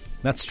 though.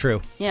 That's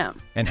true. Yeah.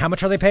 And how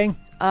much are they paying?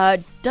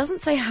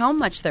 Doesn't say how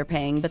much they're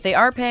paying, but they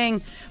are paying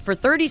for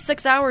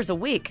 36 hours a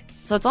week.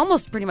 So it's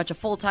almost pretty much a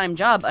full-time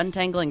job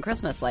untangling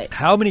Christmas lights.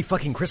 How many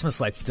fucking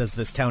Christmas lights does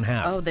this town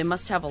have? Oh, they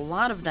must have a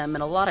lot of them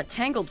and a lot of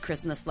tangled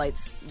Christmas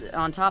lights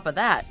on top of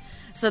that.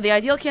 So the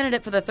ideal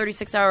candidate for the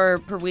 36-hour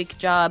per week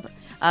job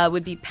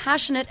would be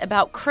passionate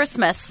about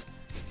Christmas,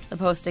 the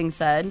posting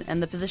said,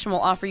 and the position will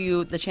offer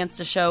you the chance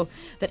to show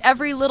that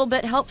every little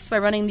bit helps by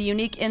running the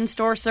unique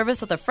in-store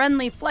service with a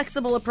friendly,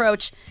 flexible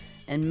approach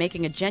and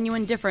making a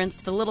genuine difference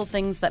to the little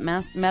things that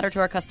matter to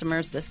our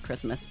customers this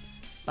Christmas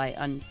by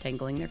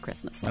untangling their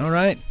Christmas lights. All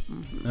right.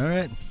 Mm-hmm. All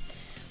right.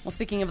 Well,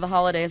 speaking of the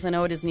holidays, I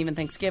know it isn't even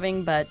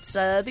Thanksgiving, but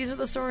these are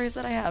the stories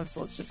that I have, so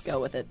let's just go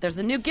with it. There's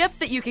a new gift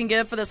that you can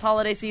give for this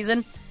holiday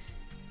season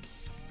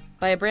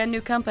by a brand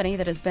new company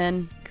that has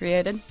been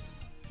created.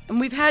 And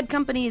we've had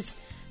companies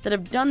that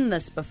have done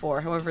this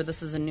before. However,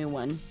 this is a new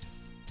one.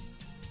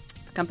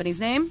 The company's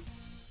name?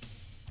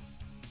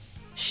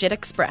 Shit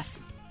Express.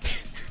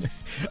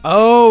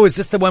 Oh, is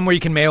this the one where you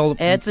can mail?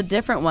 It's a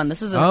different one.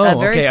 This is a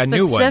very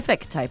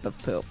specific type of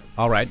poop.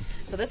 All right.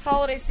 So this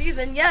holiday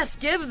season, yes,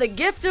 give the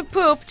gift of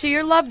poop to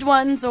your loved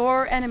ones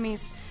or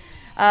enemies.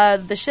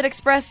 The Shit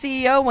Express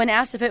CEO, when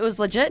asked if it was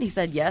legit, he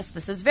said, yes,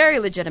 this is very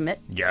legitimate.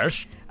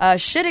 Yes.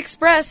 Shit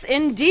Express,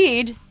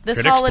 indeed, this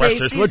Shit holiday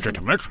Express season. is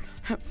legitimate.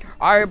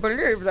 I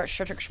believe that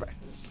Shit Express.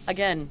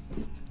 Again.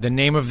 The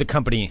name of the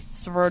company.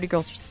 Sorority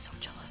girls are so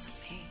jealous of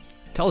me.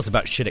 Tell us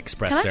about Shit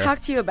Express, Can I Sarah.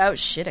 talk to you about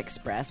Shit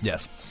Express?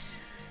 Yes.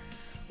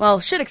 Well,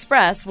 Shit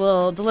Express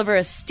will deliver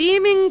a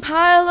steaming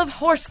pile of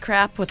horse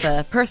crap with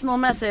a personal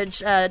message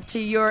to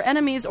your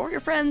enemies or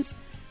your friends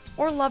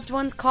or loved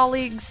ones,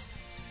 colleagues,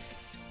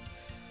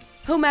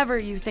 whomever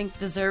you think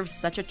deserves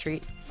such a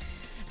treat.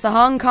 It's a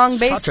Hong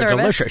Kong-based service. Such a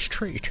delicious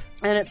treat.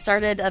 And it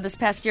started this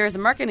past year as a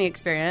marketing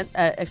experiment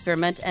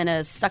and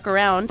has stuck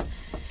around.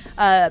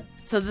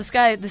 So this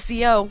guy, the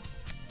CEO,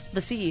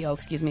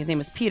 excuse me, his name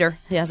is Peter.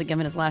 He hasn't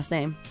given his last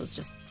name, so it's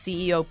just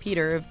CEO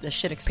Peter of the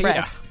Shit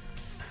Express.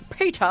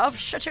 Peter of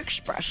Shit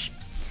Express.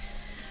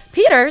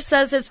 Peter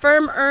says his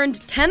firm earned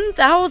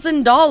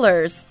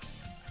 $10,000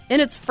 in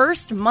its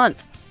first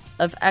month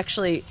of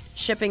actually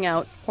shipping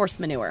out horse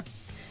manure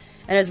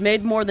and has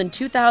made more than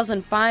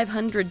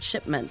 2,500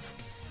 shipments.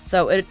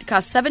 So it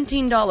costs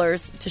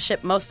 $17 to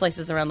ship most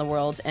places around the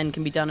world and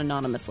can be done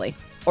anonymously.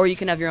 Or you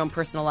can have your own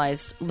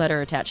personalized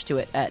letter attached to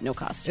it at no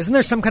cost. Isn't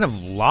there some kind of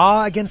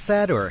law against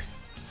that, or?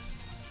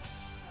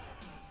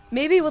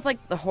 Maybe with,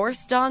 like, the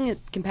horse dung, it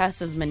can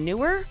pass as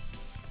manure?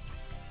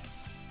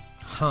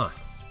 Huh.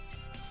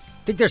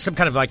 I think there's some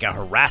kind of, like, a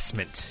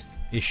harassment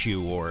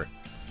issue, or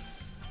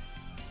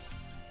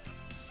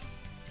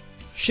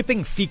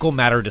shipping fecal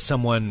matter to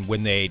someone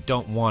when they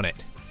don't want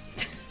it.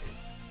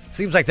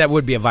 Seems like that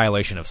would be a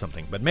violation of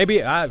something, but maybe,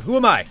 who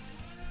am I?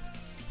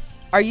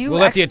 We'll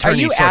let the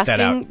attorney sort that out.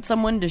 Are you asking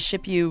someone to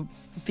ship you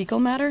fecal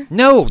matter?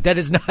 No, that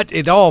is not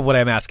at all what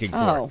I'm asking for.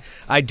 Oh.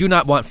 I do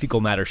not want fecal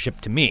matter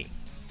shipped to me.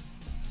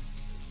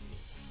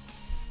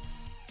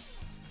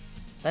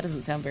 That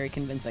doesn't sound very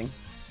convincing.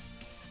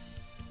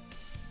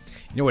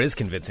 You know what is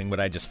convincing? What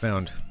I just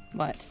found.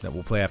 What? That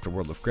we'll play after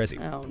World of Crazy.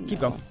 Oh, no.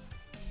 Keep going.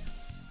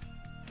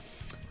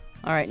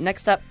 All right,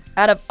 next up,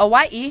 out of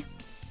Hawaii,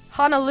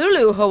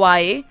 Honolulu,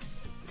 Hawaii,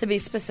 to be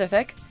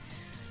specific,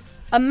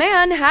 a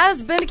man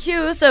has been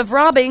accused of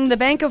robbing the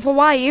Bank of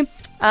Hawaii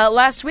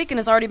last week and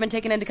has already been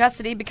taken into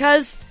custody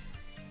because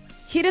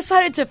he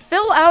decided to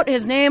fill out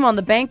his name on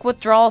the bank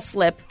withdrawal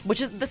slip,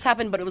 this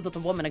happened, but it was with a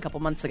woman a couple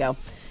months ago.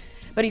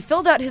 But he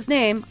filled out his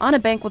name on a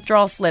bank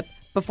withdrawal slip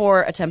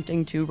before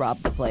attempting to rob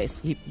the place.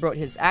 He wrote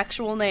his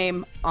actual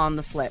name on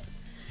the slip.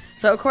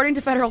 So according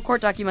to federal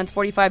court documents,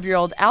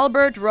 45-year-old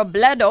Albert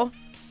Robledo,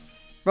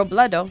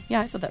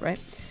 yeah, I said that right,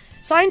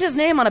 signed his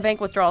name on a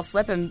bank withdrawal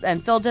slip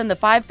and filled in the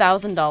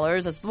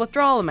 $5,000 as the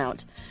withdrawal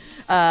amount.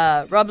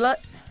 Robledo.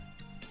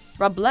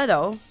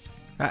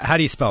 How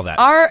do you spell that?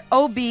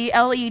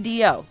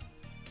 Robledo.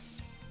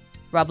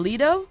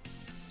 Robledo?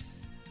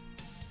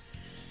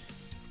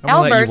 I'm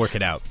going to let you work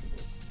it out.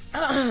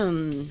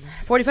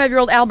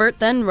 45-year-old Albert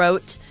then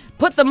wrote,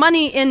 "Put the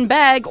money in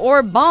bag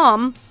or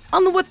bomb,"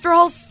 on the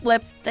withdrawal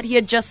slip that he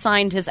had just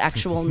signed his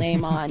actual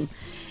name on.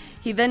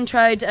 He then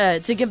tried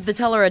to give the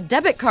teller a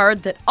debit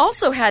card that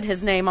also had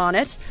his name on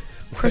it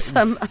for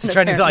some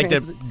trying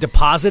to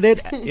deposit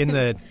it in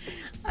the...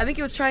 I think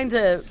he was trying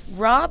to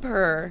rob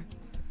her.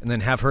 And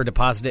then have her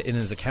deposit it in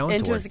his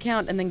account? His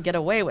account and then get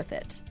away with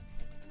it.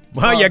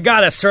 Well, you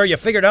got us, sir. You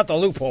figured out the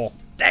loophole.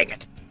 Dang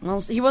it.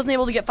 Well, he wasn't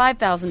able to get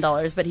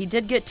 $5,000, but he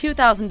did get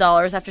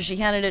 $2,000 after she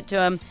handed it to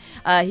him.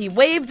 He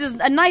waved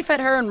a knife at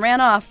her and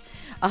ran off.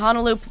 A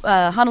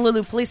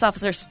Honolulu police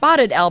officer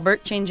spotted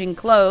Albert changing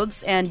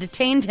clothes and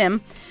detained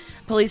him.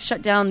 Police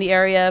shut down the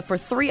area for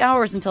 3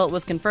 hours until it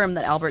was confirmed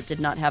that Albert did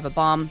not have a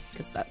bomb,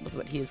 because that was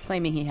what he was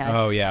claiming he had.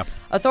 Oh, yeah.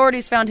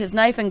 Authorities found his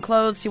knife and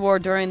clothes he wore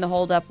during the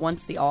holdup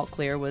once the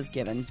all-clear was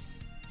given.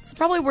 It's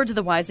probably a word to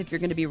the wise if you're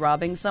going to be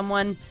robbing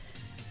someone.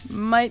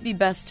 Might be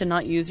best to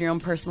not use your own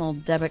personal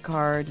debit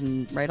card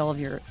and write all of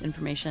your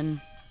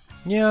information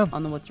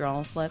on the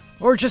withdrawal slip.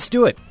 Or just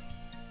do it.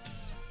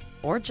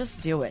 Or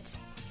just do it.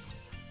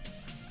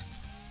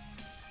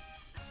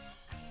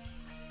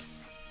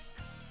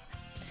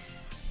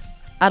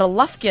 Out of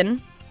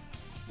Lufkin.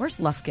 Where's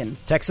Lufkin?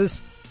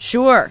 Texas?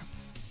 Sure.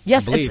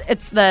 Yes, I believe.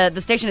 it's the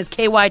station is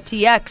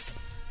KYTX.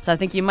 So I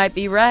think you might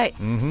be right.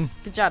 Mm-hmm.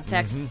 Good job,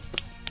 Tex. Mm-hmm.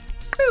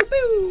 Boo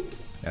boo.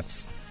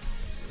 That's...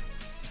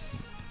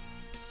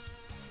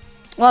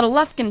 Well, out of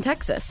Lufkin,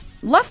 Texas.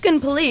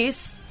 Lufkin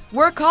police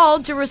were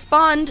called to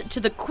respond to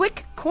the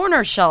Quick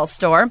Corner Shell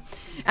store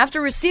after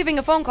receiving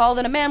a phone call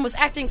that a man was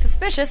acting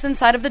suspicious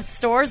inside of the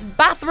store's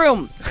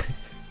bathroom.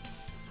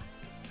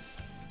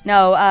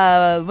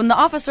 Now, when the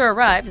officer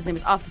arrived, his name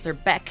is Officer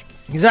Beck.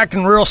 He's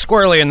acting real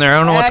squirrely in there. I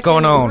don't know what's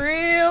going on.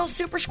 Real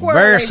super squirrely.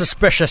 Very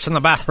suspicious in the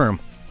bathroom.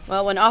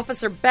 Well, when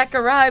Officer Beck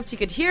arrived, he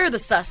could hear the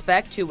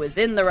suspect, who was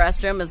in the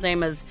restroom. His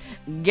name is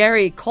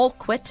Gary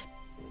Colquitt.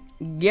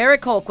 Gary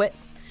Colquitt.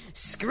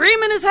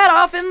 Screaming his head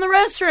off in the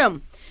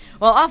restroom.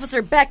 Well,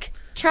 Officer Beck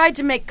tried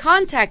to make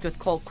contact with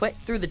Colquitt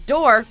through the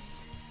door.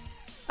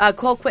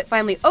 Colquitt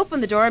finally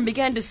opened the door and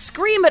began to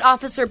scream at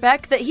Officer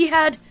Beck that he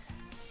had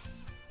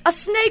a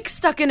snake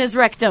stuck in his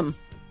rectum.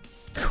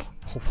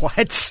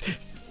 What?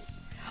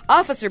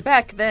 Officer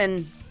Beck,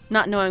 then,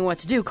 not knowing what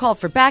to do, called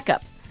for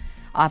backup.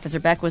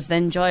 Officer Beck was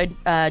then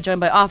joined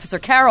by Officer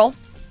Carroll,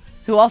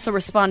 who also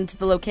responded to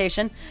the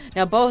location.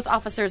 Now, both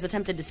officers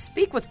attempted to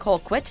speak with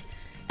Colquitt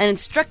and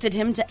instructed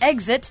him to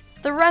exit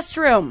the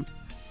restroom.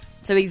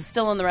 So he's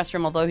still in the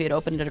restroom, although he had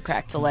opened it a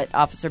crack to let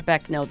Officer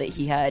Beck know that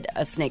he had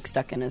a snake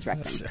stuck in his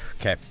rectum.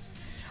 Okay.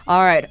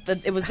 All right.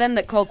 It was then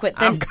that Colquitt...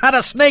 I've got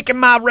a snake in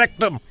my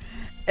rectum.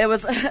 It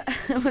was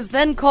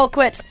then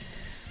Colquitt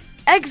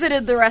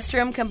exited the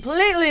restroom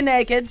completely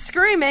naked,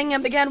 screaming,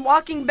 and began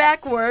walking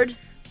backward.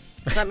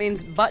 That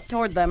means butt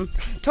toward them,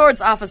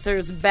 towards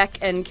Officers Beck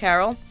and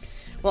Carroll.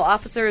 Well,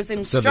 officers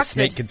instructed... So the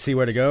snake could see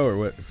where to go, or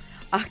what?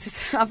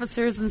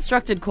 Officers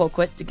instructed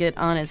Colquitt to get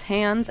on his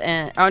hands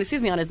on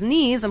his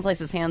knees and place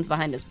his hands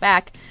behind his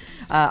back.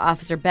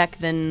 Officer Beck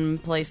then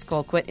placed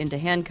Colquitt into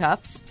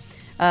handcuffs.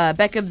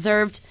 Beck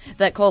observed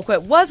that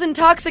Colquitt was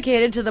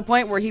intoxicated to the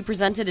point where he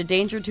presented a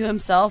danger to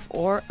himself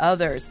or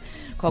others.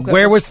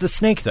 Where was the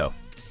snake, though?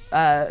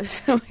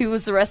 He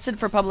was arrested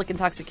for public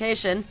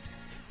intoxication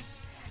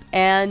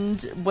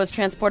and was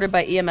transported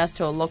by EMS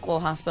to a local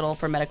hospital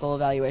for medical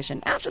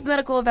evaluation. After the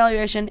medical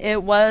evaluation,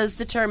 it was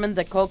determined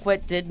that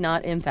Colquitt did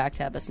not, in fact,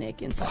 have a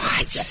snake inside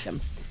his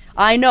rectum.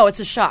 I know, it's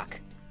a shock.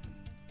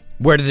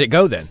 Where did it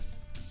go, then?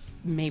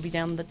 Maybe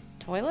down the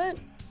toilet?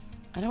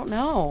 I don't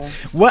know.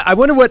 What? I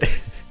wonder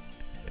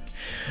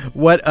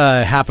what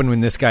happened in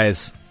this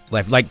guy's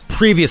life. Like,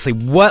 previously,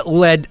 what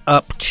led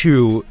up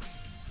to,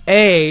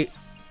 A,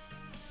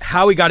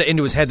 how he got it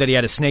into his head that he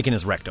had a snake in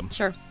his rectum?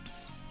 Sure.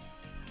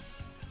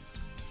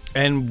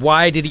 And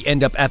why did he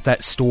end up at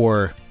that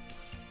store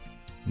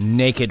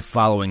naked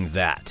following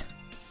that?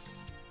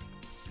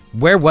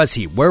 Where was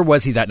he? Where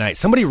was he that night?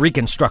 Somebody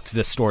reconstruct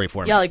this story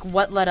for me. Yeah, like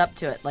what led up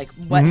to it? Like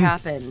what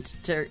happened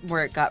to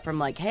where it got from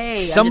like, hey,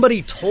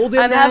 somebody told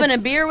him I'm that? having a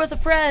beer with a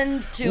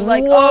friend to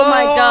like, oh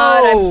my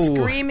God, I'm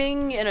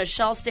screaming in a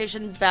Shell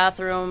station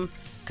bathroom,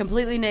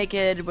 completely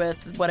naked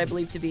with what I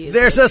believe to be...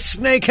 There's a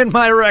snake in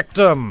my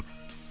rectum!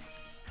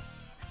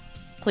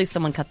 Please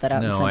someone cut that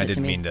out and No, send I it to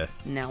didn't me. mean to.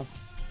 No.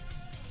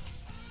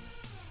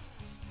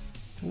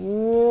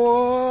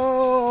 Whoa!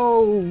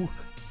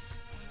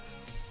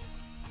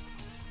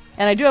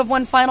 And I do have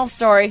one final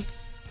story.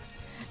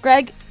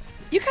 Greg,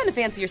 you kind of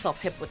fancy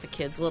yourself hip with the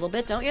kids a little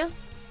bit, don't you?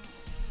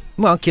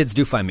 Well, kids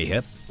do find me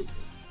hip.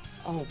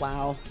 Oh,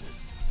 wow.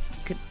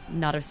 Could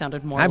not have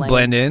sounded more I lame.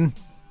 blend in.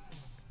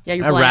 Yeah,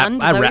 you're bland?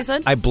 Is that what you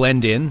said? I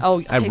blend in.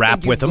 Oh, I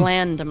rap with them.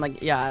 Bland. I'm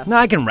like, yeah. No,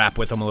 I can rap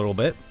with them a little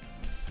bit.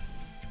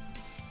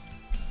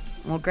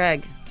 Well,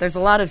 Greg, there's a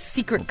lot of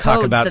secret talk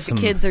codes about that the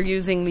kids are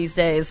using these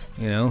days.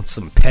 You know,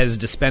 some Pez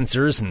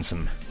dispensers and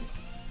some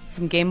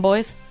Game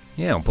Boys?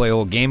 Yeah, we'll play a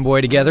little Game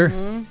Boy together.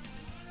 Mm-hmm.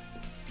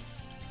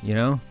 You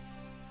know?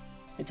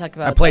 We talk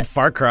about I played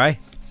Far Cry.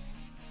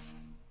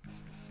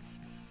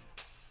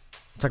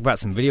 Talk about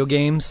some video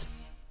games.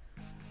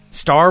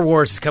 Star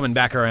Wars is coming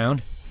back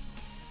around.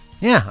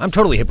 Yeah, I'm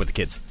totally hip with the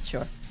kids.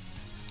 Sure.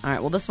 All right,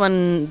 well, this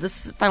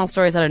final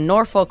story is out of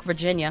Norfolk,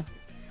 Virginia.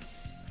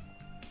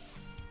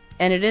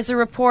 And it is a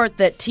report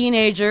that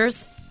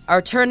teenagers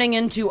are turning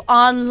into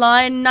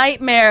online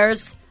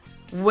nightmares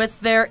with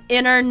their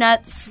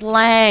internet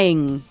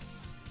slang.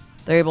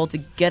 They're able to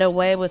get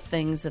away with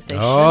things that they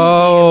shouldn't be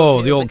able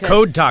to. The old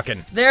code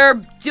talking. They're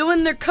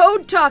doing their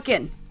code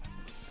talking.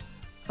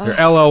 They're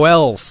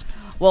LOLs.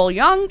 Well,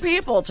 young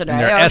people today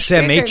And they're are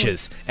speaking-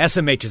 SMHs.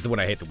 SMH is the one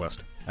I hate the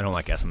most. I don't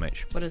like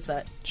SMH. What is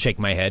that? Shake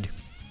my head.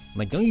 I'm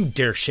like, don't you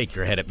dare shake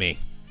your head at me.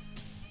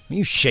 Don't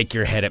you shake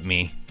your head at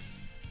me.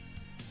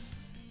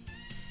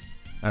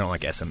 I don't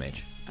like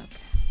SMH. Okay.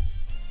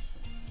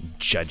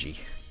 Judgy.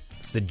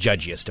 It's the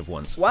judgiest of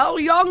ones. Well,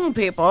 young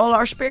people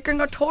are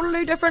speaking a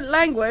totally different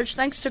language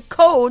thanks to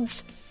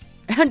codes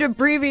and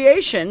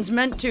abbreviations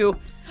meant to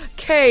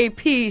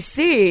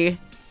KPC,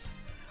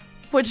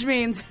 which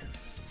means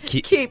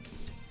keep.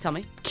 Tell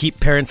me. Keep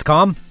parents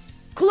calm?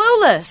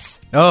 Clueless.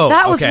 Oh,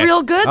 that was okay.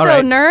 real good, All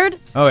though, right. nerd.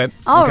 Oh, yeah.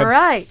 All Okay.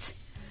 right.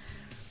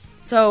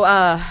 So,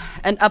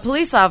 and a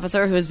police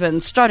officer who's been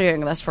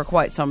studying this for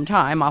quite some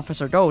time,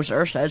 Officer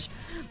Dozer, says,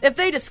 if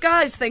they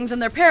disguise things in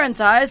their parents'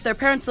 eyes, their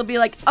parents will be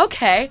like,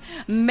 okay,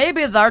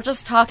 maybe they're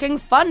just talking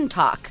fun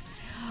talk.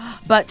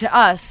 But to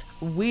us,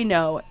 we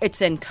know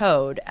it's in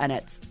code and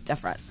it's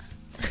different.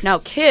 Now,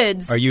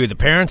 kids... Are you the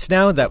parents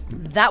now?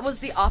 That was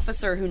the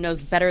officer who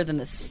knows better than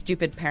the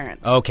stupid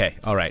parents. Okay,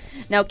 all right.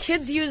 Now,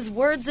 kids use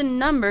words and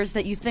numbers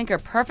that you think are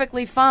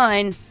perfectly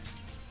fine,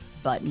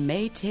 but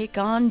may take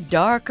on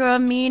darker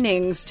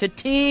meanings to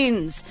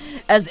teens,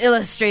 as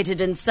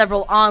illustrated in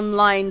several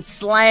online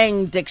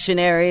slang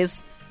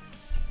dictionaries.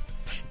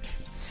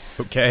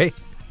 Okay.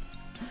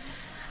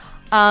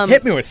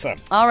 Hit me with some.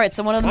 All right,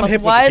 so one of the I'm most hip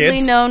with the widely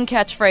kids. known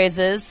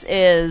catchphrases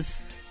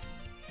is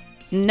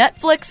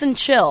Netflix and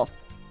chill.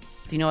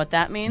 Do you know what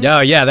that means?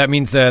 Yeah, that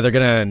means they're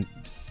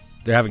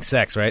having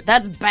sex, right?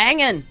 That's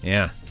banging.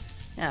 Yeah.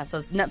 Yeah,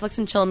 so Netflix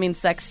and chill means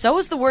sex. So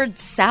is the word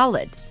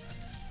salad.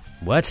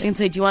 What? You can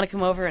say, do you want to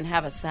come over and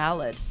have a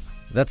salad?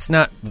 That's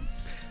not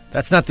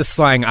the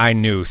slang I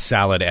knew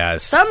salad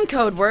as. Some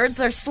code words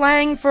are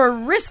slang for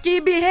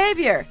risky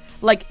behavior,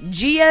 like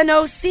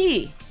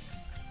GNOC.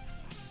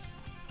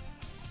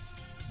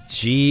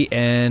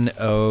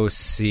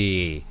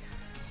 GNOC.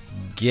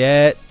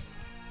 Get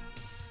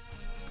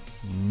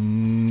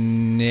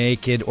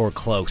naked or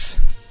close.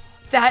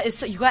 That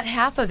is, you got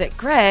half of it.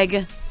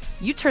 Greg,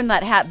 you turn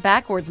that hat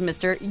backwards,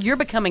 mister. You're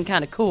becoming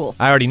kind of cool.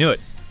 I already knew it.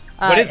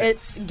 What is it?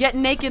 It's get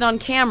naked on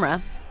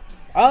camera.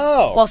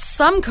 Oh. While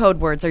some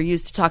code words are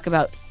used to talk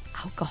about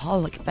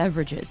alcoholic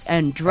beverages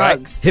and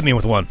drugs. Right. Hit me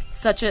with one.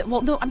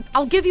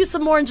 I'll give you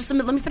some more in just a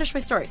minute. Let me finish my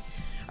story.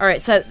 All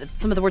right, so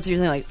some of the words they're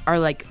using are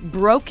like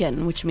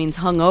broken, which means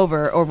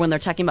hungover, or when they're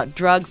talking about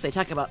drugs, they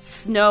talk about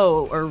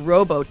snow or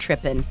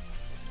robo-tripping.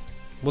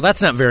 Well,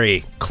 that's not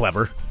very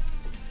clever.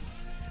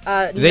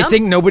 Do Do they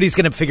think nobody's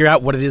going to figure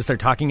out what it is they're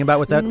talking about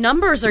with that?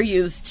 Numbers are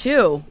used,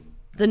 too.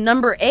 The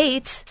number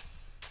 8,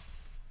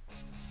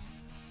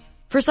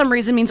 for some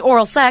reason, means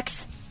oral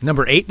sex.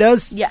 Number 8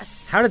 does?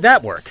 Yes. How did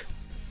that work?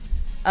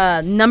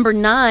 Number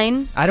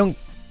 9. I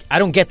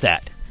don't get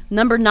that.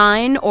 Number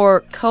 9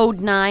 or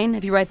code 9,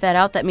 if you write that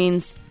out, that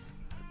means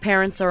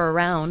parents are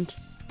around.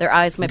 Their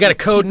eyes might be Got a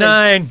code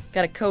 9.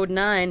 Got a code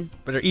 9.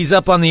 Better ease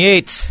up on the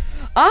 8s.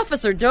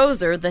 Officer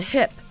Dozer, the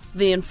hip,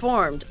 the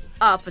informed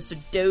Officer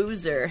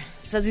Dozer,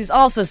 says he's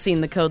also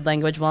seen the code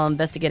language while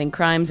investigating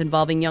crimes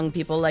involving young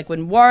people, like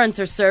when warrants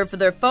are served for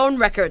their phone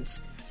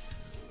records.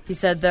 He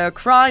said there are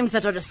crimes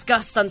that are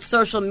discussed on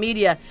social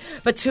media,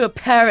 but to a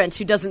parent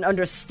who doesn't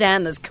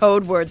understand those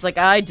code words like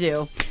I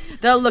do,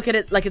 they'll look at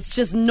it like it's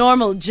just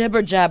normal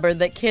jibber-jabber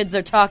that kids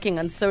are talking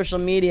on social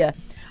media.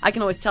 I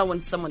can always tell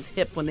when someone's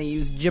hip when they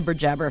use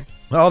jibber-jabber.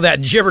 All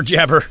that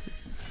jibber-jabber.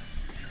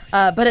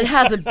 But it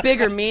has a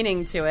bigger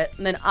meaning to it.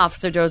 And then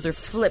Officer Dozer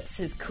flips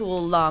his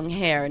cool long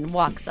hair and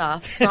walks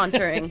off,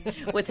 sauntering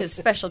with his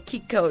special key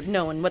code,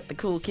 knowing what the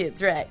cool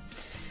kids write.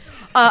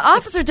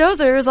 Officer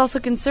Dozer is also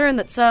concerned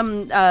that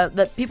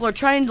that people are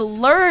trying to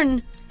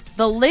learn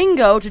the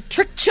lingo to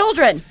trick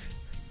children.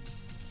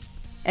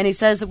 And he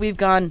says that we've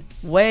gone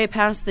way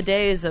past the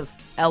days of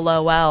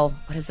LOL.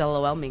 What does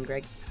LOL mean,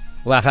 Greg?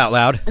 Laugh out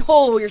loud.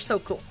 Oh, you're so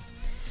cool.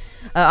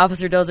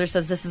 Officer Dozer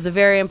says this is a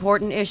very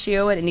important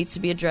issue and it needs to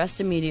be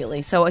addressed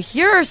immediately. So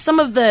here are some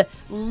of the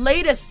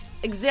latest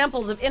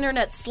examples of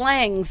internet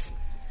slangs.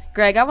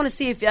 Greg, I want to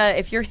see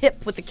if you're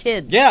hip with the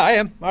kids. Yeah, I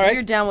am. All right.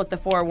 You're down with the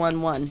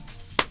 411.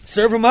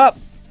 Serve them up.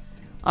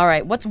 All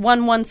right, what's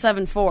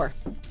 1174?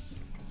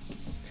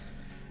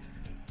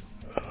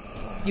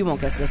 You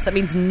won't guess this. That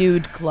means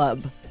nude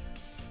club.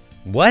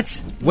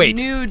 What? Wait.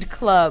 Nude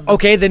club.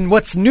 Okay, then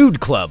what's nude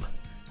club?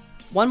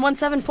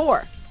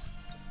 1174.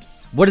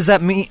 What does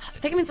that mean? I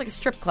think it means like a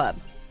strip club.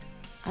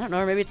 I don't know,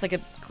 or maybe it's like a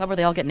club where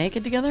they all get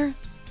naked together?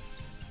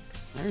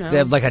 I don't know. They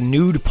have like a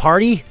nude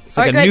party? It's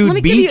like All right, a Greg,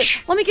 nude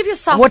beach? let me give you a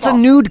softball. What's a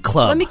nude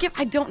club? Let me give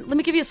you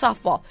a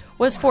softball.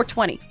 What is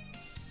 420?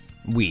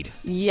 Weed.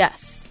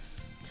 Yes.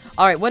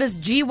 All right, what is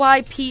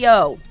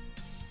GYPO?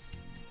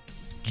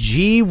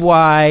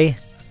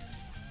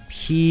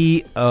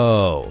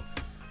 GYPO.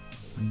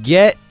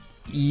 Get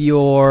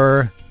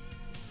your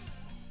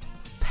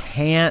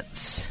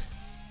pants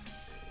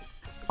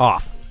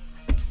off.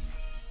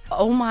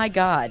 Oh my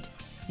God.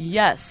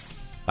 Yes.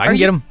 I can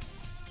get them.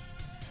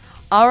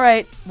 All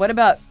right, what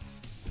about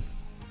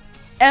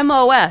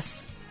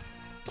MOS?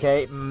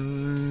 Okay.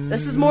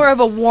 This is more of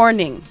a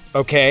warning.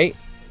 Okay.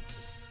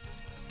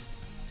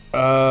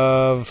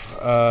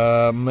 of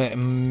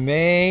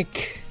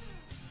make.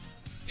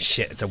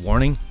 Shit, it's a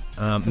warning.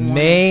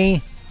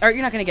 May. Or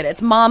you're not going to get it.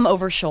 It's mom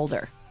over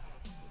shoulder.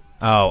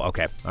 Oh,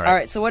 okay. All right. All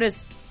right. So what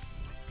is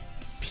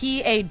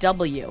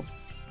PAW?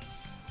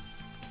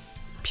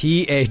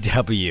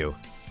 PAW.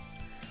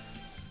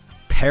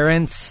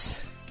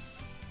 Parents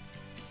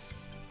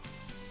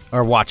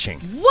are watching.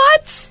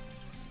 What?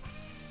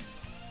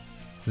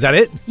 Is that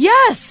it?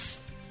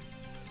 Yes.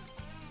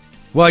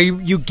 Well,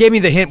 you gave me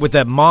the hint with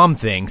that mom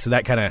thing, so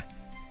that kind of...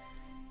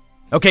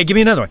 Okay, give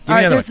me another one. All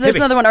right, there's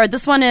another one. All right,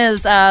 this one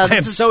is... I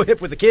am so hip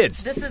with the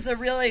kids. This is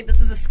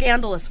a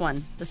scandalous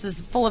one. This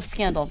is full of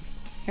scandal.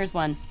 Here's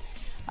one.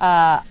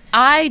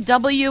 IWSN.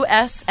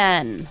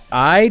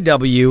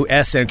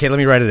 IWSN. Okay, let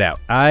me write it out.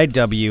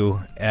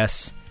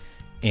 IWSN.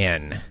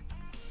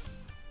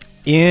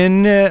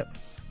 In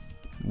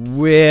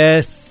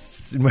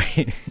with...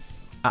 Wait.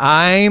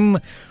 I'm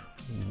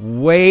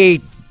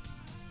waiting.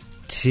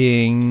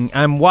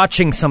 I'm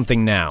watching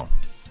something now.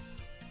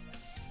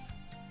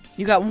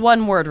 You got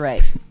one word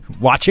right.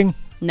 Watching?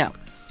 No.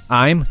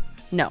 I'm?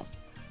 No.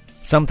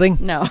 Something?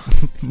 No.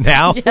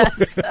 Now?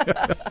 Yes.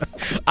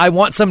 I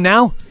want some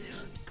now?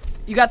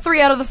 You got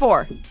 3 out of the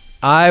 4.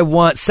 I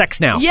want sex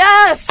now.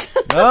 Yes!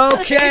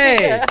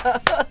 Okay.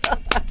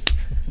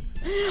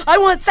 I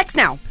want sex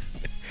now.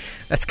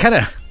 That's kind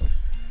of...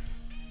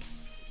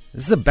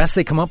 This is the best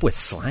they come up with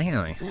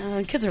slang.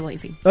 Kids are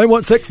lazy. I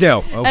want sex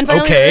now. Oh, And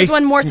finally, okay. there's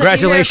one more.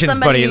 Congratulations,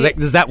 buddy. Like,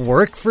 does that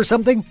work for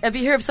something? If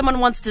you hear if someone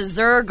wants to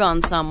zerg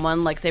on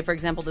someone, like say for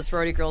example the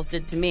sorority girls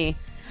did to me,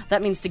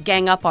 that means to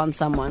gang up on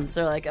someone. So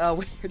they're like, oh,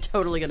 we're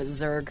totally going to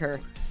zerg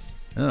her.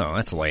 Oh,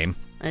 that's lame.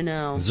 I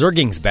know.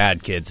 Zerging's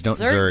bad, kids. Don't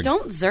zerg.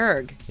 Don't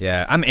zerg.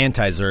 Yeah, I'm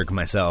anti-zerg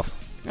myself.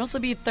 You'll also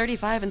be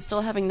 35 and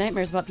still having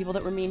nightmares about people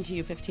that were mean to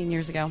you 15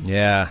 years ago.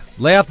 Yeah.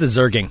 Lay off the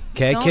zerging,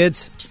 okay,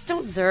 kids? Just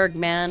don't zerg,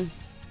 man.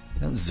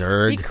 Don't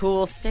zerg. Be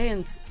cool. Stay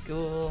in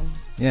school.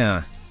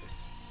 Yeah.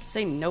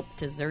 Say nope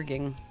to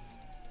zerging.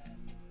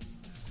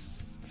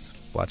 Let's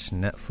watch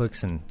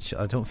Netflix, and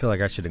I don't feel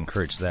like I should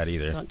encourage that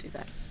either. Don't do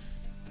that.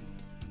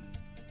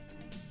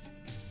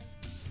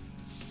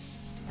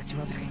 That's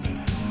really crazy.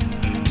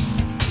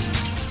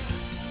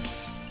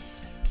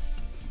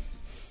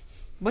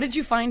 What did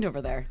you find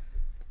over there?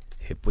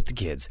 Hip with the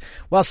kids.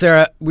 Well,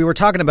 Sarah, we were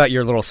talking about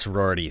your little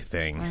sorority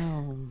thing.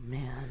 Oh,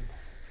 man.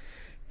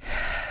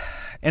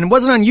 And it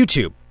wasn't on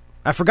YouTube.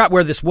 I forgot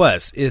where this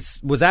was. It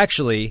was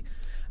actually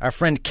our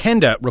friend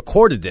Kenda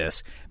recorded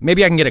this.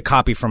 Maybe I can get a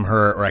copy from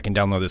her, or I can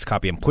download this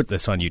copy and put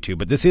this on YouTube.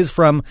 But this is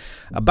from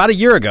about a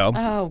year ago.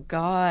 Oh,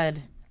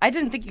 God. I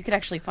didn't think you could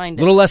actually find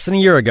it. A little less than a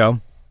year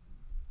ago,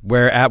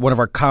 where at one of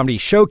our comedy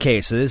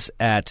showcases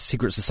at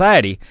Secret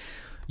Society,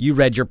 you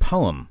read your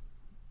poem.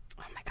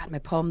 Oh, my God. My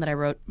poem that I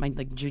wrote my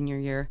junior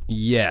year.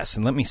 Yes.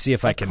 And let me see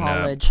if I can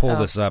pull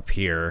this up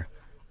here.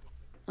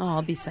 Oh,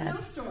 I'll be sad. I have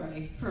a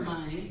story for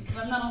mine, because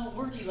I'm not all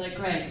wordy like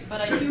Greg, but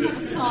I do have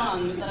a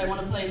song that I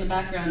want to play in the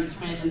background to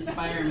try and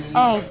inspire me.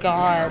 Oh,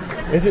 God.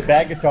 Is it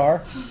bad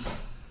guitar?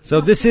 So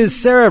this is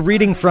Sarah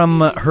reading from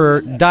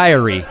her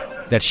diary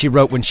that she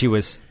wrote when she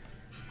was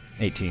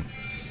 18.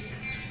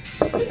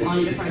 On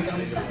you, Franco.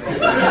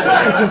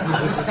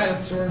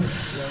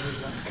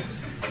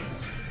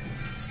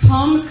 This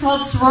poem is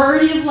called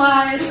Sorority of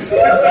Lies.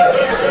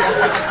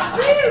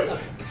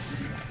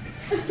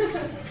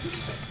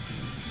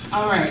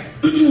 All right.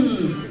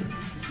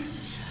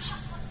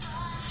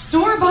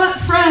 Store-bought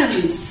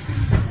friends,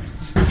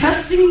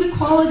 testing the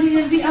quality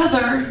of the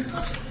other,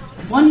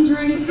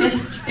 wondering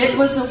if it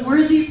was a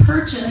worthy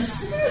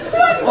purchase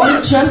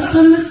or just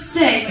a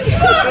mistake.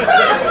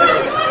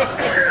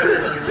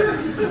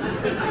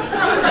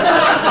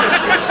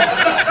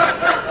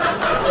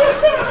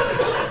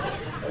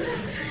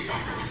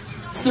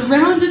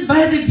 Surrounded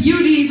by the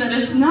beauty that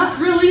is not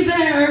really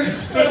there.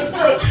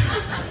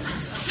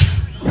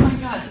 Oh my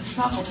God, this is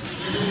awful.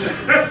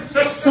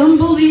 Some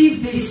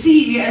believe they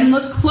see and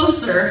look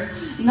closer.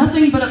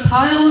 Nothing but a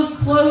pile of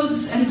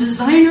clothes and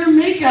designer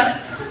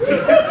makeup.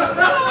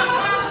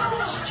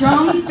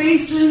 Strong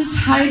faces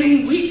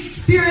hiding weak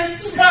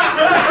spirits.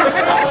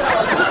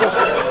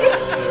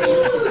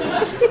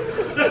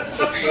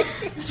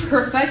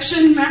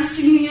 Perfection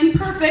masking the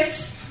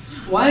imperfect.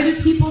 Why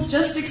do people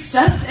just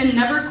accept and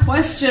never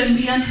question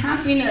the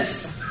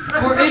unhappiness?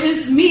 For it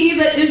is me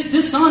that is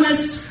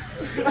dishonest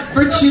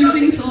for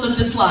choosing to live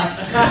this life.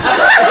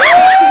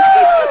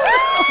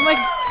 Oh, my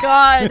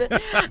God.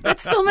 That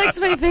still makes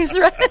my face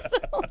red.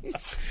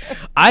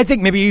 I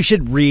think maybe you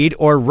should read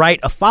or write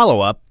a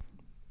follow-up,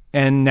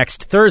 and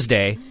next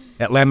Thursday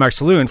at Landmark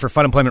Saloon for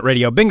Fun Employment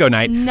Radio Bingo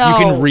Night, No. you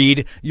can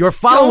read your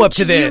follow-up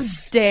to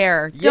this. Don't you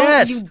dare.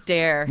 Yes. Don't you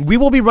dare. We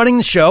will be running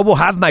the show. We'll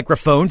have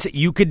microphones.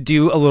 You could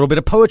do a little bit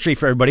of poetry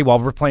for everybody while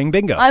we're playing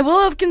bingo. I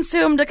will have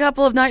consumed a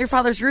couple of Not Your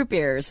Father's root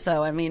beers,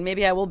 so, I mean,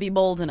 maybe I will be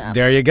bold enough.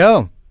 There you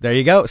go. There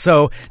you go.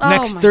 So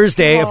next my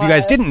Thursday, if you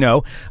guys God. didn't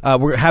know,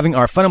 we're having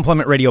our Fun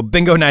Employment Radio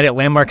Bingo Night at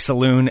Landmark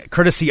Saloon,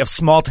 courtesy of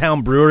Small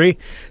Town Brewery.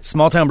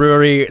 Small Town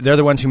Brewery, they're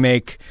the ones who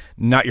make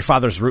Not Your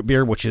Father's Root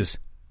Beer, which is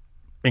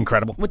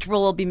incredible. Which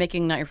we'll be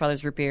making Not Your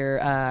Father's root beer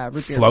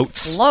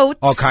floats,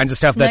 all kinds of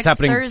stuff that's next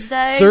happening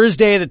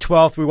Thursday the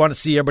 12th. We want to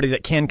see everybody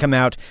that can come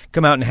out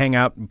and hang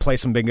out and play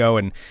some bingo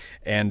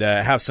and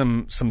have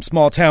some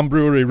small town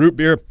brewery root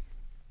beer,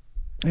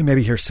 and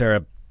maybe hear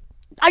Sarah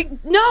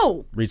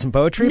no read some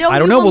poetry. No, I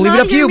don't know. We'll leave it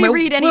up to you. We'll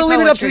leave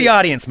it up to the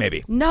audience.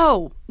 Maybe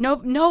no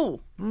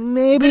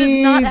maybe that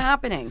is not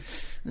happening.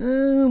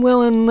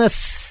 Well,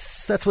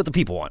 unless that's what the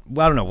people want.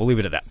 Well, I don't know. We'll leave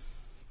it at that.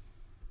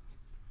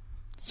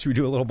 Should we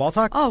do a little ball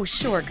talk? Oh,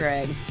 sure,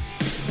 Greg.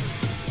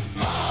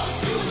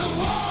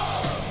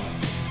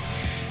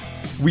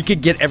 We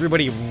could get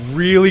everybody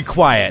really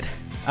quiet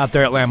out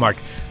there at Landmark.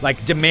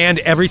 Like, demand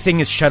everything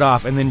is shut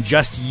off, and then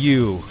just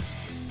you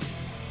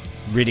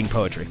reading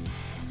poetry.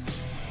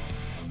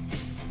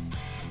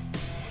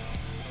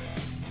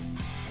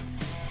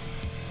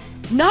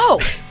 No.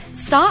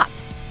 Stop.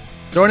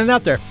 Throwing it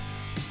out there.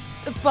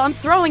 I'm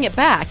throwing it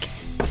back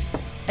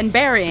and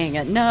burying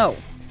it. No.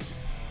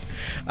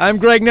 I'm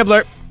Greg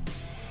Nibbler.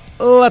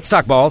 Let's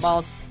talk balls.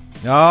 Balls.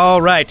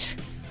 All right.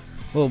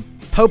 Little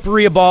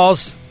potpourri of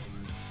balls.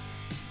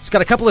 Just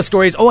got a couple of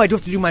stories. Oh, I do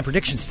have to do my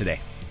predictions today.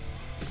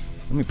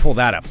 Let me pull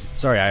that up.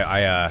 Sorry,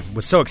 I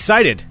was so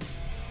excited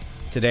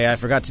today I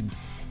forgot to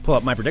pull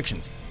up my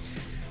predictions.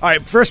 All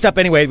right, first up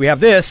anyway, we have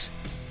this.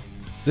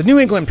 The New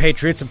England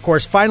Patriots, of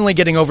course, finally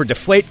getting over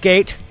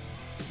Deflategate.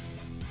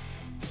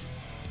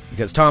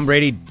 Because Tom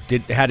Brady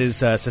had his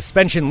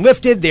suspension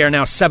lifted. They are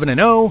now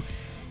 7-0.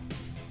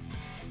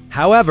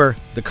 However,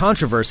 the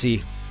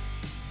controversy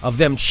of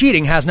them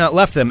cheating has not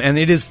left them, and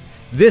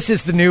this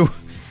is the new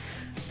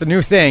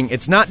thing.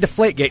 It's not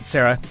Deflategate,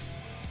 Sarah.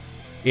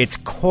 It's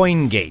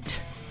Coingate.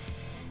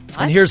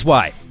 What? And here's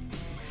why.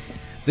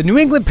 The New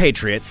England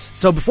Patriots,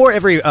 so before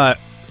every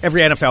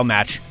NFL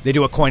match, they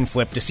do a coin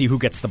flip to see who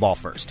gets the ball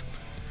first.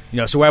 You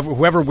know, so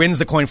whoever wins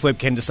the coin flip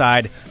can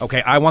decide,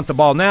 okay, I want the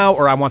ball now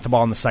or I want the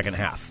ball in the second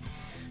half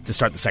to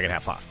start the second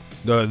half off.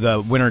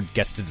 The winner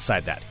gets to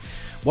decide that.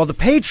 Well, the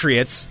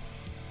Patriots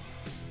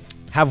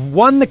have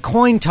won the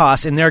coin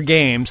toss in their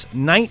games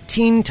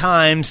 19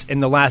 times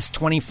in the last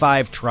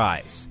 25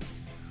 tries.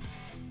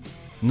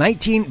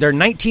 They're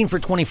 19 for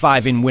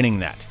 25 in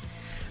winning that.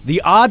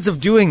 The odds of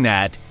doing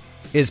that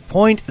is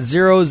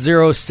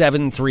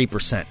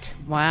 0.0073%.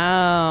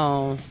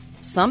 Wow.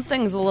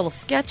 Something's a little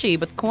sketchy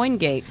with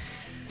Coingate.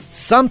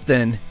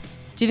 Something.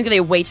 Do you think they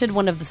weighted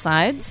one of the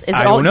sides?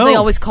 I don't know. Do they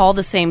always call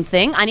the same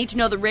thing? I need to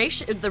know the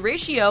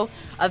ratio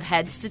of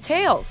heads to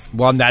tails.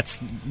 Well,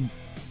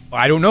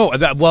 I don't know.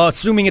 Well,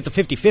 assuming it's a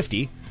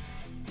 50-50.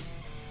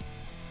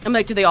 I'm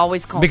like, do they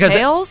always call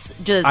tails?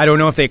 I don't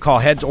know if they call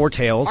heads or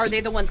tails. Are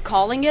they the ones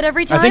calling it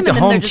every time? I think the and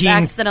then home they're just team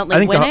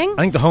accidentally winning?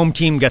 I think the home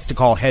team gets to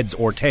call heads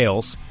or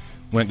tails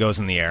when it goes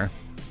in the air.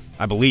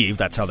 I believe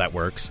that's how that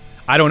works.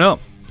 I don't know.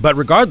 But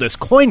regardless,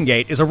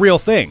 Coingate is a real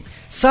thing.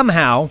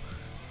 Somehow,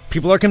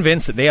 people are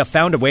convinced that they have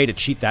found a way to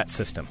cheat that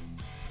system.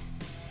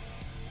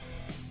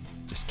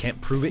 Just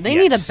can't prove it They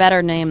yet. need a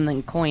better name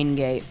than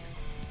Coingate.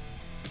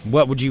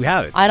 What would you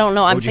have it? I don't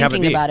know. What I'm would you have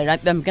thinking be? about it.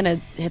 I'm going to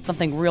hit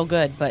something real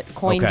good, but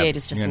Coingate Okay.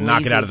 is just You're lazy. gonna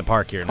knock it out of the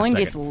park here in a second.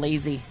 Coingate's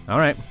lazy. All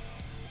right.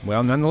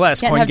 Well,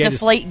 nonetheless, Can't have Coingate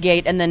is...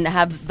 Deflategate and then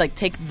have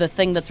take the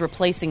thing that's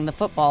replacing the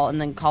football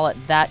and then call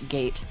it that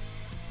gate.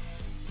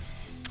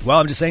 Well,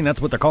 I'm just saying that's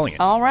what they're calling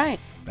it. All right.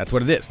 That's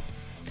what it is.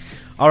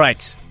 All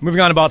right.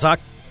 Moving on to ball talk.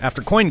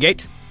 After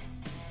Coingate,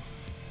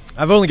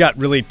 I've only got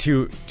really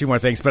two more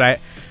things, but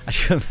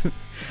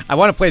I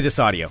want to play this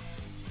audio.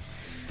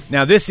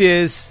 Now, this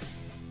is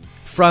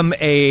from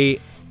a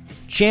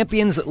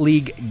Champions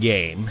League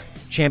game.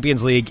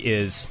 Champions League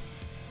is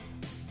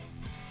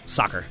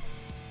soccer.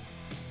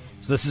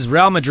 So this is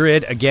Real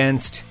Madrid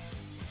against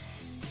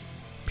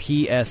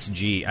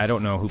PSG. I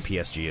don't know who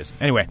PSG is.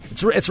 Anyway,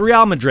 it's a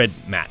Real Madrid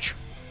match.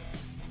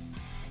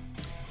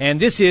 And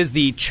this is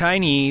the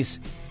Chinese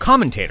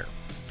commentator.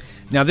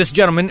 Now, this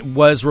gentleman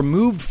was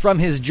removed from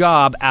his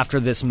job after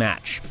this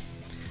match.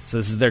 So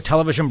this is their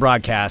television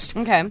broadcast.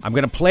 Okay. I'm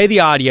going to play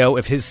the audio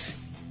of his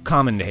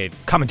commentary. The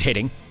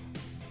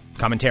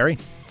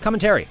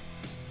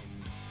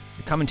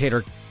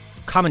commentator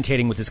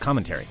commentating with his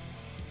commentary.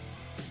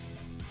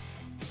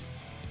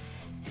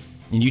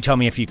 And you tell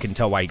me if you can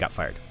tell why he got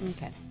fired.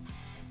 Okay.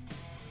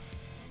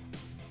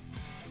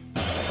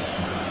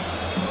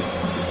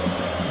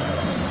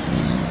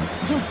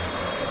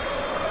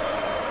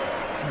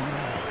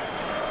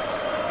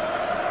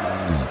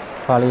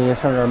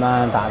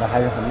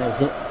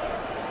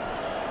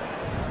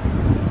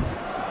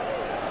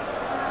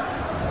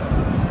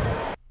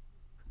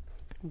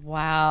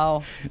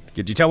 Wow.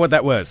 Could you tell what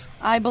that was?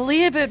 I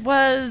believe it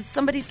was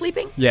somebody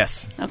sleeping?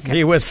 Yes. Okay.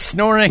 He was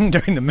snoring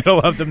during the middle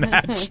of the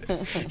match.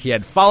 He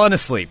had fallen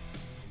asleep.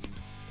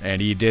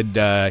 And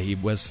he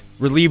was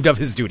relieved of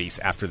his duties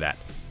after that.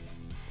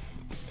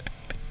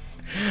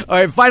 All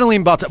right, finally,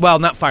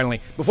 not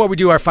finally. Before we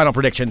do our final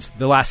predictions,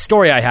 the last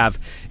story I have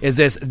is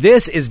this.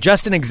 This is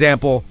just an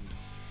example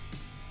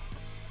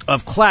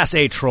of Class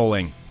A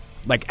trolling,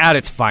 like at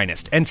its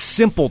finest, and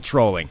simple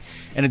trolling.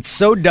 And it's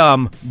so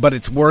dumb, but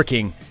it's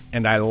working,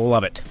 and I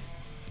love it.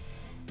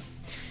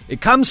 It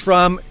comes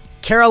from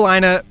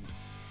Carolina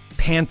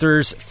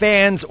Panthers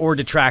fans or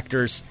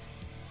detractors.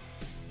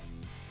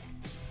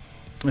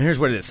 And here's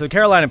what it is. So the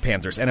Carolina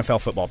Panthers,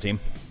 NFL football team,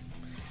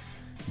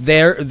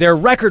 their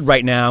record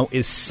right now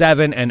is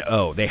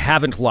 7-0. They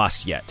haven't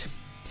lost yet.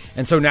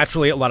 And so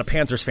naturally a lot of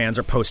Panthers fans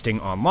are posting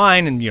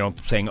online and,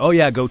 saying, "Oh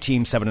yeah, go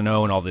team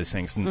 7-0" and all these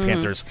things, and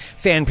Panthers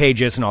fan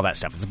pages and all that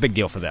stuff. It's a big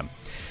deal for them.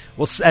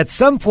 Well, at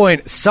some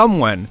point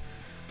someone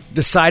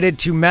decided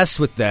to mess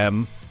with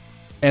them.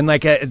 And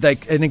like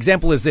an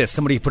example is this: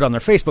 somebody put on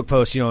their Facebook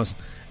post,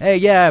 "Hey,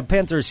 yeah,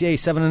 Panthers, yay,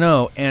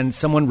 7-0," and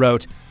someone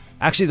wrote,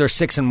 "Actually, they're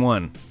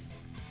 6-1."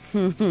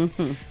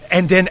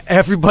 And then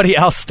everybody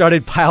else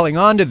started piling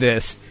onto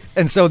this,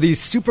 and so these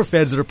super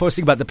fans that are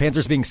posting about the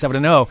Panthers being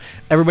 7-0,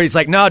 everybody's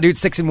like, "No, dude,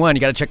 6-1. You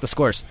got to check the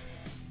scores.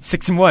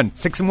 6-1,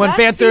 6-1 That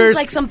Panthers." seems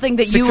like something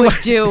that you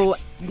would do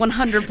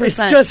 100%. It's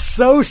just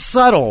so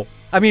subtle.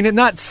 I mean,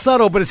 not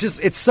subtle, but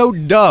it's so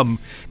dumb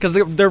because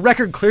their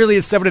record clearly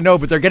is 7-0,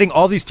 but they're getting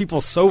all these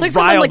people so it's like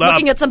riled someone up.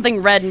 looking at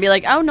something red and be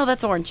like, "Oh no,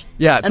 that's orange."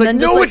 Yeah, it's and like, then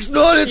just no, it's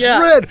not. It's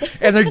red.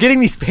 And they're getting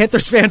these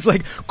Panthers fans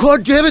like,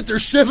 "God damn it, they're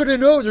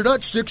 7-0. They're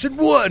not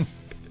 6-1."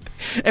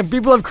 And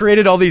people have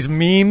created all these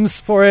memes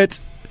for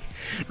it,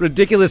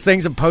 ridiculous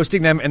things, and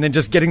posting them, and then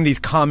just getting these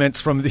comments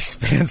from these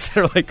fans that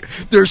are like,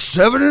 "They're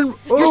 7-0.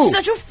 You're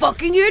such a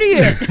fucking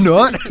idiot."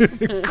 Not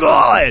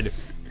God.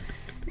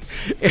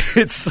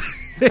 It's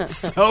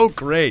so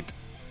great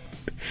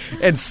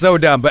and so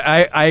dumb. But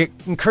I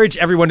encourage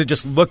everyone to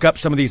just look up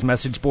some of these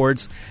message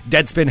boards.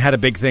 Deadspin had a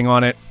big thing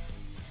on it.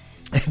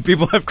 And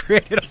people have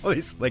created all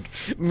these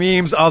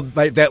memes all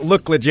that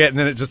look legit, and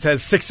then it just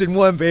has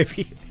 6-1,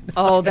 baby.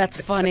 Oh, that's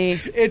funny.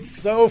 It's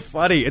so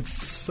funny. It's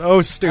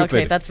so stupid.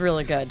 Okay, that's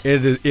really good.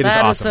 It is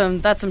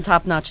awesome. That's some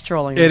top-notch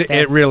trolling.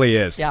 It really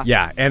is.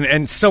 Yeah.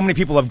 And so many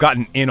people have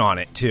gotten in on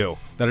it too,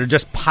 that are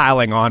just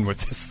piling on with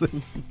this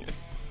thing.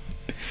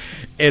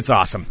 It's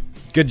awesome.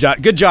 Good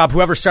job,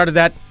 whoever started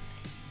that.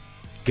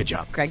 Good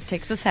job. Greg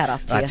takes his hat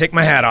off to you. I take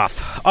my hat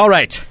off. All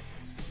right.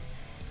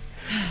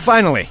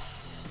 Finally,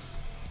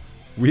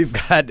 we've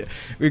got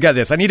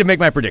this. I need to make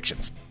my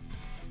predictions.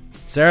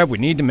 Sarah, we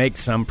need to make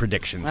some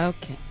predictions.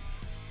 Okay.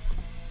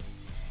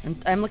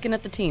 I'm looking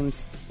at the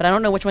teams, but I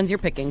don't know which ones you're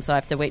picking, so I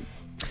have to wait.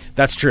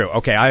 That's true.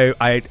 Okay,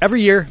 I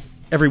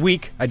every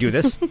week, I do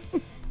this.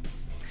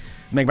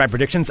 Make my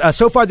predictions.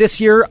 So far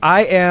this year,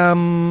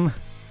 I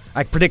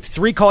predict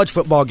 3 college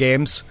football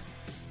games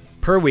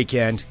per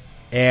weekend,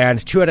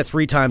 and 2 out of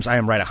 3 times I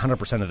am right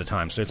 100% of the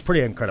time. So it's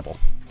pretty incredible,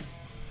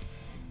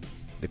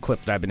 the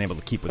clip that I've been able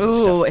to keep with this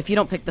stuff. Ooh, if you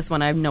don't pick this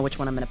one, I know which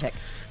one I'm going to pick.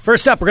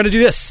 First up, we're going to do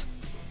this.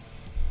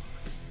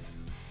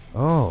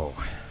 Oh.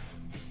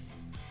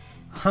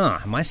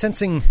 Am I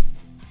sensing...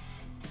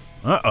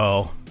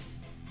 Uh-oh.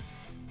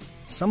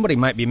 Somebody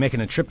might be making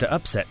a trip to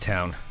Upset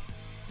Town.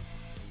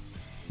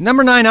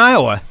 Number 9,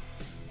 Iowa.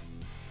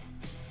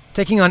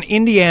 Taking on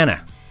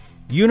Indiana.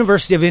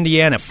 University of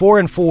Indiana,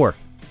 4-4.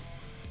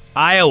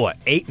 Iowa,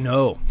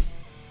 8-0.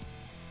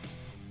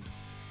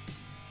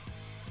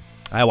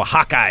 Iowa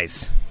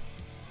Hawkeyes.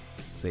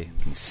 So you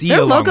can see Their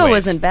a long logo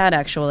ways. isn't bad,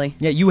 actually.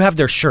 Yeah, you have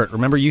their shirt.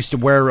 Remember, you used to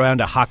wear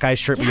around a Hawkeye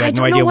shirt, but you had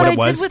no idea what it was? I don't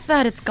know what I did with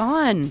that. It's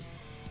gone.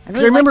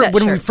 Because I remember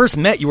when we first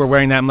met, you were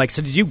wearing that. I'm like,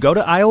 so did you go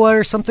to Iowa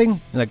or something? You're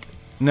like,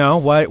 no.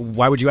 Why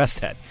would you ask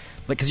that?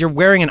 Like, because you're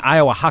wearing an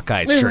Iowa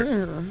Hawkeyes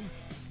shirt.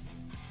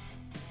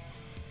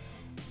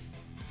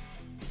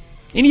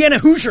 Indiana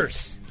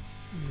Hoosiers.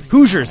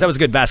 Hoosiers. That was a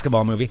good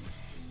basketball movie.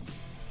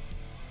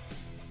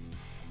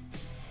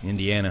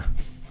 Indiana.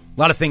 A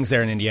lot of things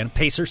there in Indiana.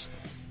 Pacers.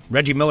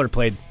 Reggie Miller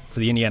played for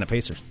the Indiana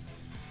Pacers.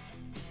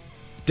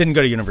 Didn't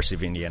go to University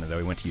of Indiana, though.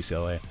 He went to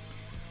UCLA.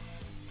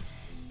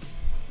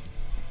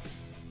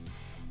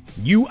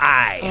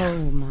 UI. Oh,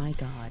 my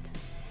God.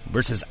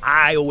 Versus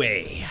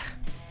Iowa.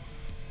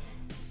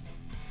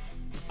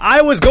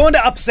 Iowa's going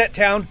to Upset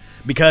Town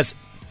because...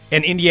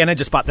 And Indiana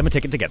just bought them a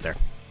ticket to get there.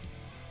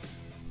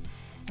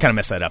 Kind of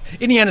messed that up.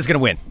 Indiana's going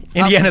to win.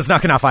 Indiana's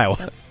knocking off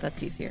Iowa.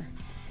 That's easier.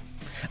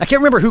 I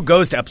can't remember who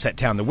goes to Upset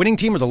Town, the winning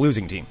team or the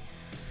losing team.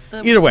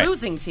 The Either way.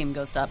 losing team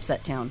goes to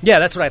Upset Town. Yeah,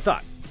 that's what I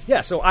thought.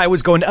 Yeah, so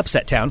Iowa's going to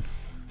Upset Town,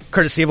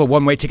 courtesy of a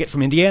one-way ticket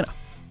from Indiana.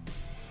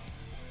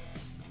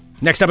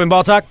 Next up in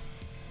Ball Talk,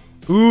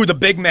 the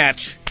big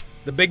match.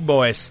 The big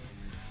boys.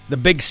 The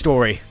big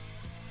story.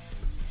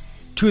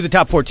 2 of the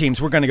top 4 teams.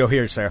 We're going to go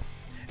here, Sarah.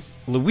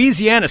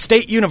 Louisiana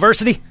State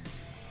University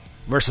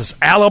versus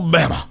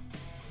Alabama.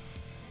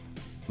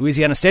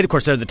 Louisiana State, of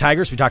course, they're the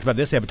Tigers. We talked about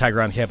this. They have a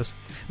Tiger on campus.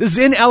 This is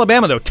in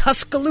Alabama, though.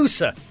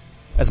 Tuscaloosa,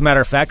 as a matter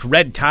of fact.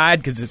 Red Tide,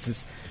 because it's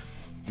this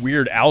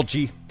weird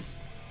algae.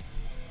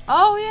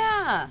 Oh,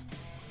 yeah.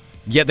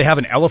 Yet they have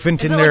an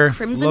elephant in it their like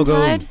Crimson logo.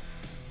 Tide?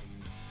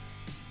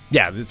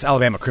 Yeah, it's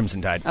Alabama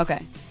Crimson Tide.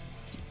 Okay.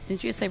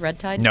 Didn't you say Red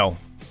Tide? No.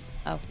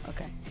 Oh,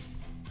 okay.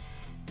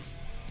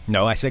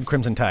 No, I said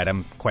Crimson Tide.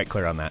 I'm quite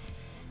clear on that.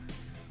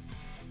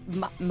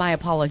 My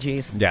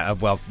apologies. Yeah,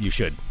 well, you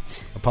should.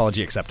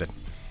 Apology accepted.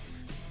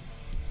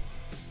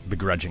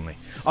 begrudgingly.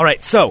 All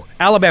right, so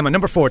Alabama,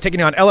 number 4,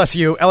 taking on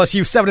LSU.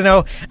 LSU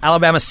 7-0,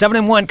 Alabama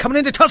 7-1, coming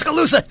into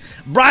Tuscaloosa,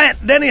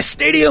 Bryant-Denny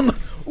Stadium.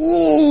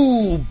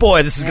 Ooh,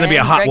 boy, this is going to be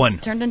a hot Greg's one.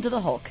 Turned into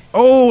the Hulk.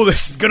 Oh,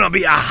 this is going to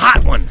be a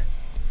hot one.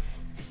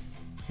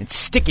 It's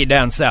sticky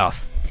down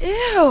south.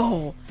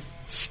 Ew.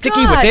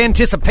 Sticky God. with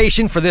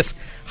anticipation for this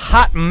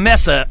hot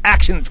mess of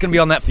action that's going to be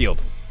on that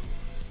field.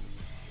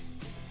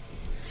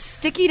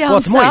 Sticky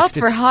down south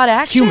for hot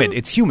action? Humid.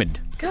 It's humid.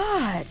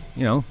 God.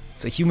 You know,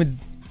 it's a humid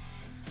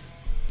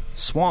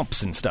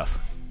swamps and stuff.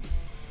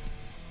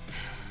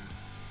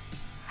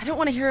 I don't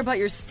want to hear about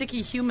your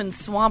sticky human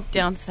swamp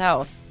down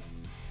south.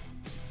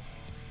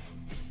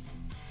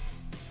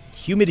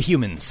 Humid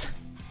humans.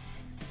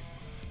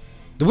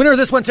 The winner of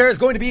this one, Sarah, is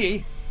going to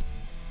be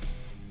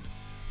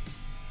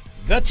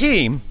the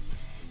team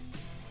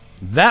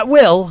that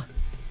will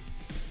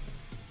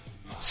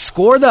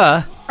score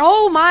the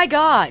Oh my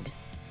God.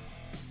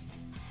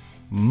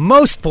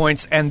 most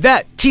points, and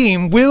that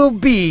team will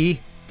be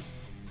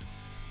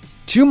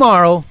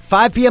tomorrow,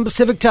 5 p.m.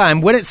 Pacific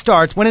time. When it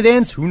starts, when it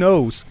ends, who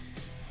knows?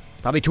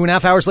 Probably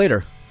 2.5 hours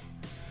later.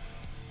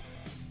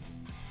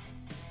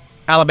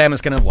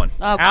 Alabama's going to have won.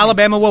 Okay.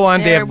 Alabama will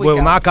win. There we will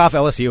go. knock off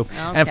LSU. Okay.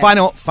 And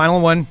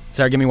final one.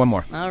 Sarah, give me one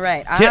more. All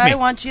right. Hit me. I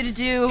want you to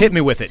do... Hit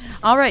me with it.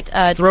 All right.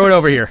 Throw it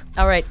over here.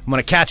 All right. I'm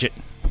going to catch it.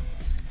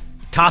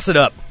 Toss it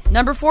up.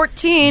 Number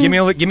 14. Give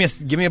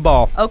me a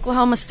ball.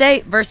 Oklahoma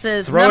State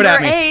versus Throw it number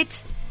at me.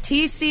 8,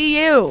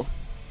 TCU.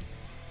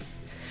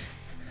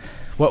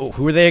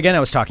 Who are they again? I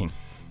was talking.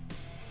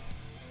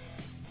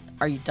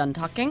 Are you done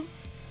talking?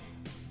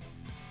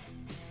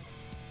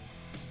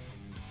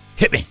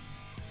 Hit me.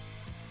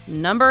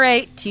 Number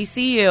 8,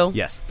 TCU.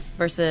 Yes.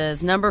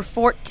 Versus number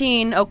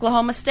 14,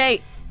 Oklahoma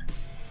State.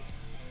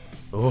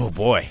 Oh,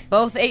 boy.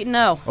 Both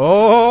 8-0.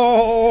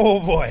 Oh,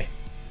 boy.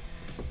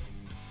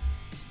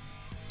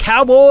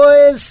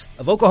 Cowboys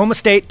of Oklahoma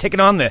State taking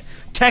on the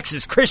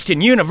Texas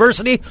Christian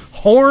University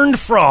Horned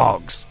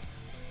Frogs.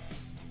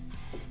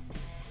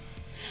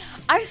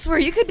 I swear,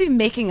 you could be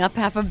making up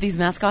half of these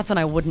mascots and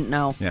I wouldn't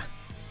know. Yeah.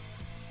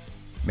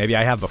 Maybe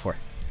I have before.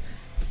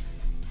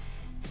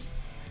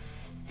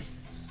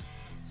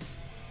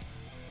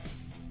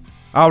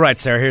 All right,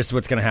 Sarah, here's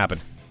what's going to happen.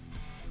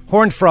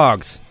 Horned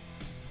Frogs,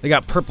 they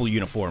got purple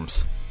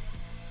uniforms.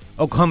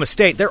 Oklahoma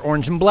State, they're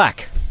orange and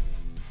black.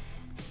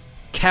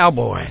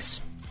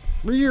 Cowboys,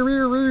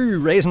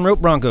 Raisin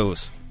Rope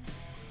Broncos.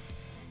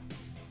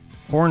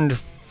 Horned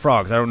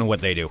Frogs, I don't know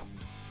what they do.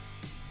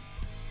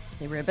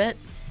 They ribbit.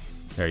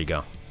 There you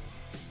go.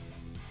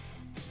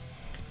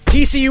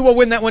 TCU will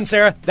win that one,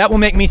 Sarah. That will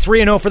make me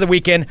 3-0 for the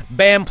weekend.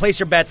 Bam, place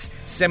your bets.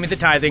 Send me the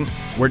tithing.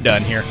 We're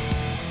done here.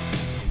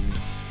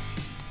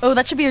 Oh,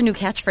 that should be your new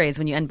catchphrase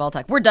when you end ball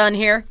talk. We're done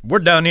here. We're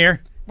done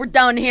here. We're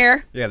done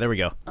here. Yeah, there we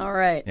go. All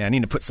right. Yeah, I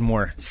need to put some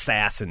more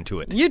sass into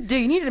it. You do.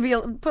 You need to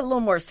put a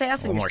little more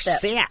sass in your step.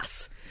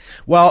 Sass.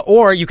 Well,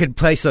 or you could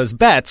place those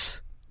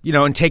bets,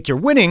 and take your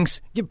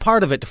winnings, give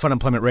part of it to Fun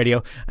Employment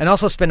Radio, and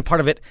also spend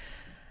part of it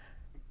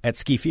at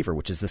Ski Fever,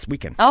 which is this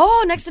weekend.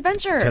 Oh, Next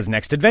Adventure. Because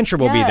Next Adventure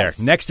will be there.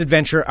 Next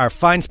Adventure, our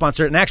fine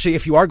sponsor. And actually,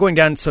 if you are going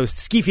down, so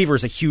Ski Fever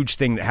is a huge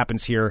thing that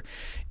happens here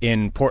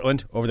in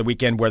Portland over the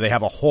weekend where they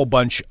have a whole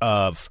bunch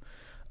of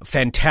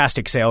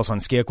fantastic sales on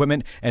ski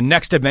equipment. And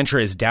Next Adventure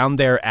is down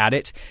there at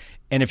it.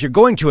 And if you're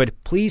going to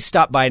it, please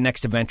stop by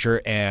Next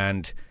Adventure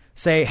and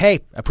say,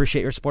 hey,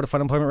 appreciate your support of Fun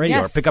Employment Radio.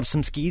 Yes. Or pick up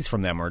some skis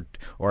from them or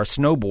a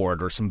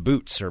snowboard or some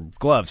boots or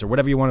gloves or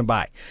whatever you want to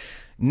buy.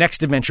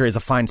 Next Adventure is a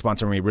fine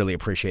sponsor, and we really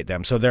appreciate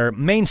them. So their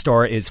main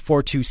store is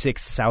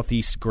 426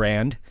 Southeast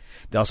Grand.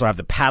 They also have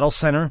the Paddle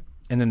Center,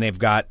 and then they've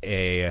got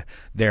their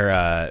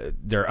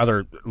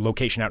other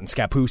location out in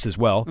Scappoose as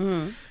well.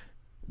 Mm.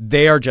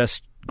 They are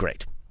just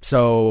great.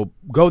 So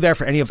go there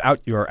for any of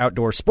your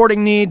outdoor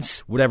sporting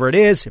needs, whatever it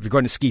is. If you're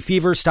going to Ski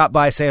Fever, stop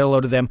by, say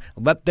hello to them.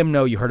 Let them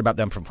know you heard about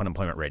them from Fun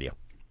Employment Radio.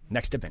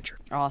 Next Adventure.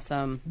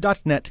 Awesome.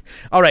 .net.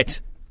 All right.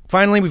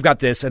 Finally, we've got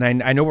this, and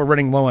I know we're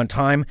running low on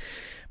time.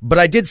 But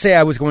I did say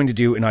I was going to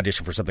do an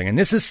audition for something, and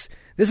this is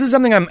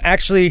something I'm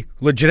actually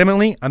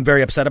I'm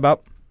very upset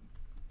about.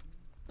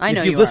 I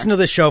know if you've listened to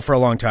this show for a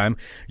long time,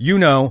 you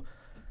know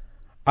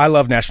I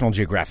love National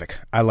Geographic.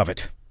 I love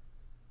it.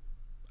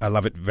 I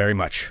love it very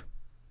much.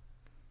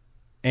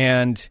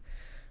 And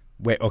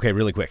wait, okay,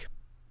 really quick.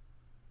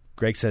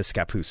 Greg says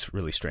Scappoose,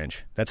 really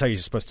strange. That's how you're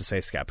supposed to say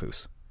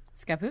Scappoose.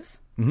 Scappoose?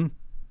 Mm-hmm.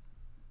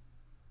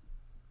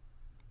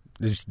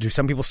 Do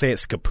some people say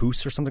it's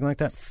Scappoose or something like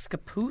that?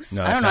 Scappoose?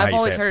 No, I don't know. I've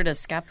always heard it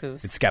as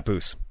Scappoose. It's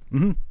Scappoose.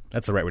 Mm-hmm.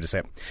 That's the right way to say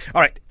it.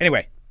 All right.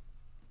 Anyway,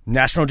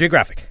 National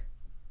Geographic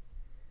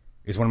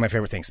is one of my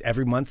favorite things.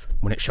 Every month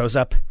when it shows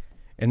up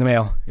in the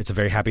mail, it's a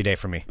very happy day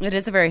for me. It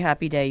is a very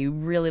happy day. You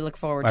really look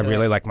forward to it. I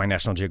really like my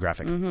National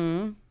Geographic.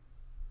 Mm-hmm.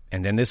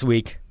 And then this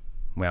week,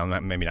 well,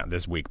 maybe not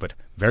this week, but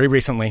very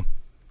recently,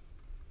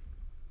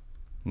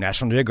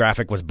 National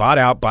Geographic was bought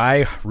out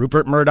by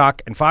Rupert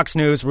Murdoch and Fox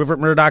News. Rupert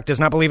Murdoch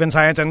does not believe in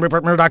science, and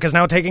Rupert Murdoch is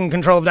now taking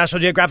control of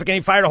National Geographic, and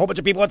he fired a whole bunch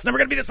of people. It's never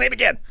going to be the same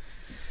again.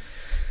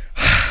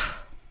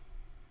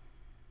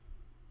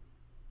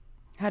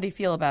 How do you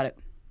feel about it?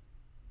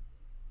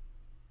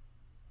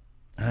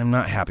 I'm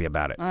not happy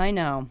about it. I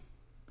know.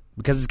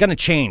 Because it's going to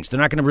change. They're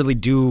not going to really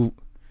do...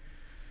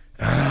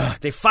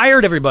 they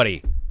fired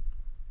everybody.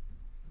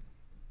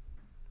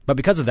 But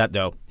because of that,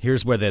 though,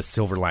 here's where the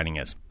silver lining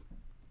is.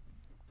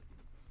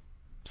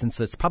 Since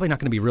it's probably not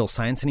going to be real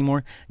science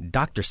anymore,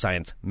 Dr.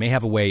 Science may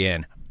have a way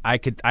in. I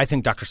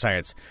think Dr.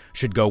 Science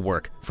should go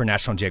work for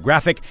National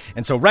Geographic.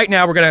 And so right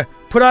now we're going to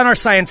put on our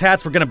science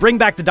hats. We're going to bring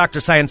back the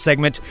Dr. Science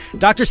segment.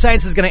 Dr.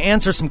 Science is going to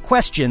answer some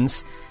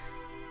questions.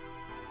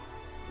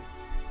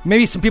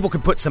 Maybe some people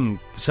could put some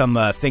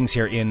things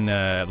here in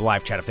the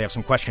live chat if they have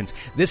some questions.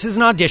 This is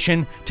an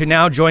audition to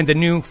now join the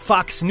new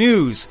Fox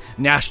News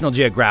National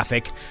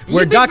Geographic,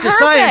 where Dr. Perfect.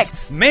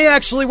 Science may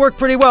actually work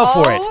pretty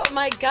well for it. Oh,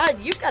 my God.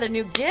 You've got a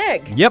new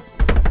gig. Yep.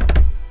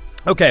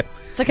 Okay.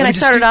 So can I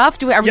start it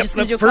off? Are we just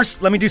going to do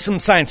first, let me do some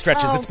science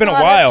stretches. Oh, it's been God,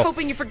 a while. I was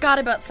hoping you forgot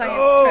about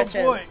science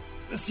stretches. Oh, boy.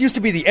 This used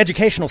to be the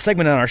educational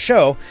segment on our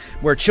show,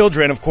 where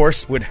children, of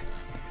course, would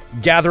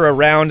gather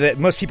around.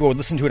 Most people would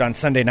listen to it on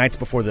Sunday nights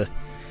before the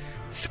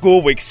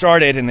school week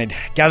started, and they'd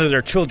gather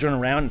their children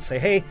around and say,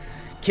 hey,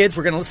 kids,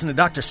 we're going to listen to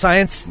Dr.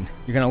 Science, and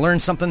you're going to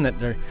learn something that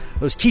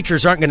those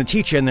teachers aren't going to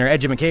teach you in their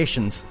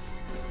educations.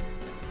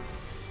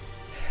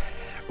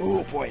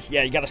 Oh, boy.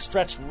 Yeah, you got to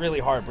stretch really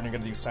hard when you're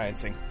going to do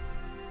sciencing.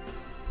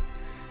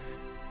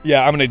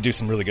 Yeah, I'm going to do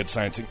some really good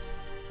sciencing.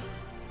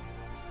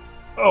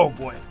 Oh,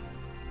 boy.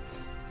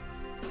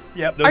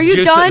 Yep, those are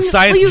you done?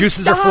 Science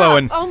juices are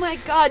flowing. Oh, my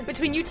God.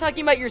 Between you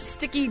talking about your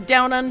sticky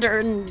down under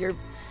and your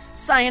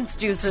science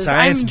juices,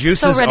 Science I'm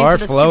juices so ready are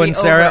for this flowing, to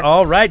be Sarah. over.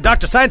 All right,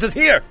 Dr. Science is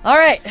here. All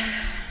right.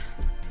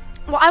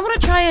 Well, I want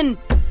to try and...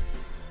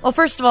 Well,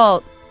 first of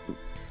all,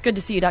 good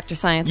to see you, Dr.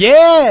 Science.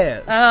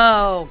 Yes.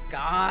 Oh,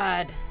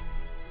 God.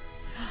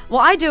 Well,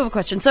 I do have a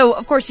question. So,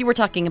 of course, you were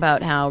talking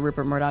about how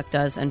Rupert Murdoch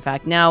does, in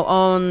fact, now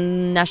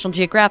own National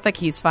Geographic.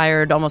 He's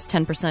fired almost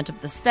 10%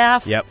 of the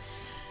staff. Yep.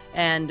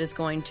 And is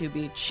going to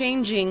be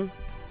changing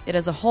it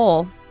as a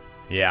whole.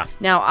 Yeah.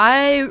 Now,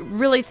 I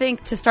really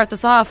think, to start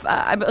this off,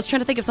 I was trying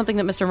to think of something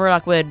that Mr.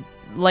 Murdoch would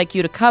like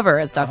you to cover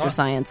as Dr.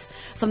 Science.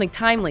 Something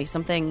timely,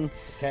 something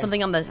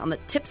on the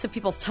tips of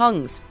people's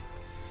tongues.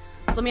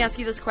 So let me ask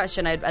you this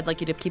question. I'd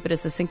like you to keep it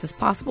as succinct as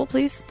possible,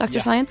 please,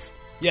 Dr. Science.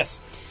 Yes.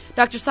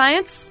 Dr.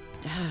 Science,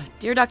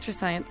 dear Dr.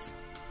 Science.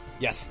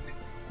 Yes.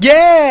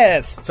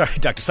 Yes! Sorry,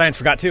 Dr. Science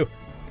forgot too.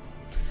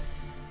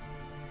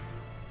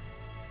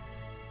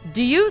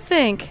 Do you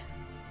think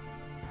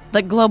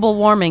that global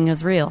warming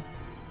is real?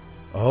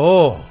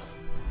 Oh,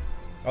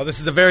 this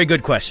is a very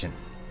good question.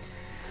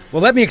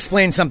 Well, let me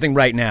explain something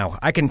right now.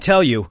 I can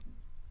tell you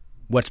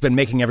what's been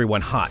making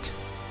everyone hot.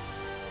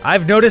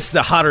 I've noticed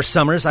the hotter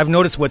summers. I've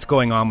noticed what's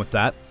going on with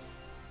that.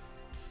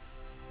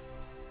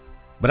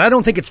 But I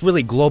don't think it's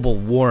really global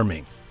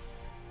warming.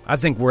 I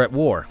think we're at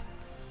war.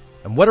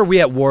 And what are we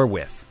at war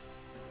with?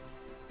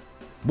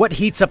 What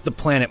heats up the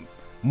planet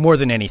more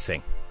than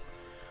anything?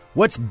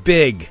 What's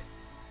big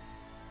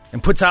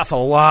and puts off a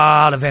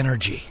lot of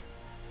energy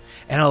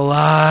and a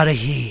lot of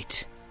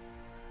heat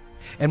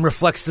and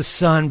reflects the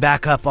sun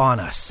back up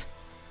on us?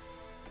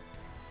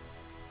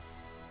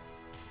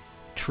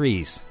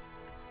 Trees.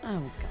 Oh,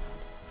 God.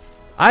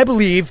 I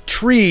believe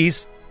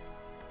trees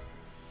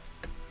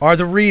are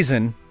the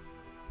reason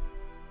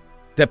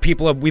that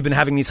we've been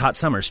having these hot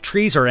summers.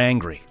 Trees are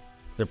angry.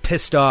 They're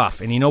pissed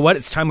off. And you know what?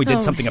 It's time we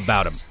did something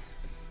about them.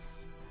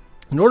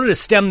 In order to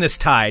stem this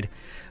tide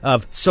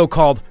of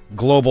so-called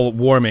global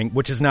warming,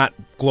 which is not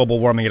global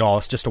warming at all,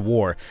 it's just a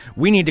war,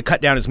 we need to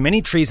cut down as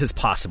many trees as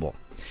possible.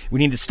 We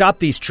need to stop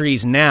these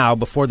trees now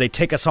before they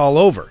take us all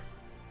over.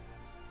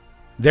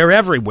 They're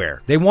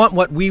everywhere. They want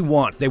what we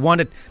want. They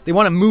want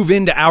to move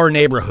into our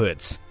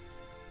neighborhoods.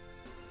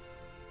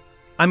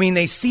 I mean,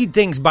 they seed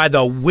things by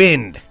the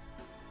wind.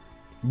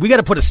 We got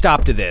to put a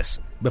stop to this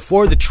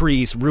before the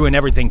trees ruin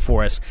everything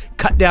for us.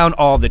 Cut down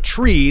all the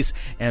trees,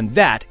 and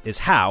that is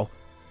how...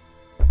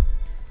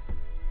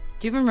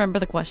 Do you even remember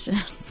the question?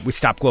 We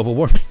stop global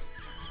warming.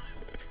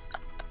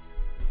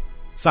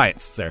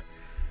 Science, sir.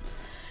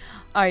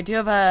 All right, do you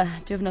have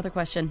another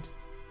question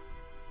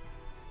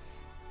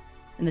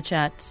in the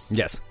chat?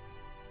 Yes.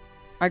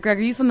 All right, Greg,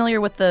 are you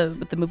familiar with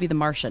the movie The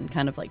Martian?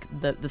 Kind of like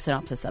the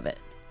synopsis of it.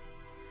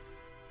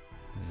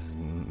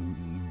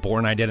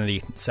 Born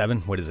Identity 7?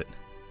 What is it?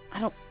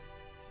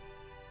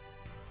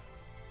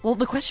 Well,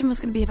 the question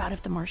was going to be about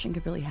if the Martian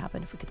could really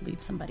happen, if we could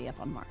leave somebody up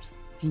on Mars.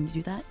 Can you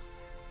do that?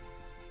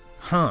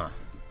 Huh.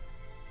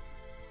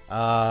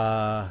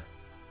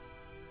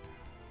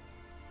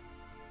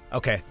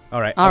 Okay.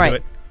 All right. I'll do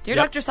it. Dear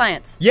Yep. Dr.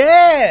 Science.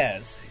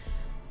 Yes!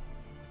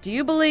 Do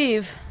you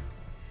believe...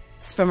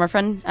 This is from our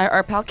friend,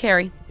 our pal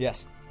Carrie.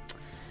 Yes.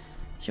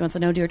 She wants to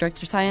know, dear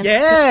Dr. Science.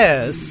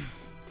 Yes!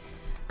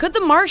 Could the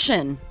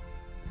Martian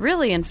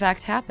really, in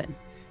fact, happen?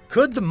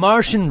 Could the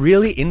Martian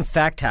really, in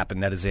fact,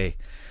 happen? That is a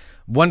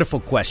wonderful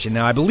question.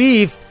 Now, I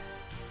believe,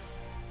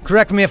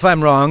 correct me if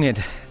I'm wrong,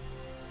 it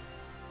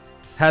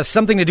has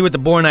something to do with the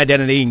Born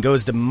Identity and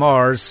goes to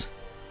Mars,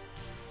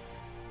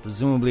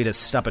 presumably to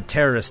stop a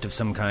terrorist of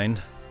some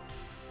kind,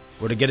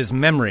 or to get his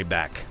memory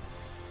back.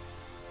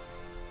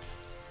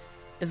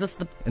 Is this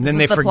the And then is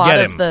they this the forget plot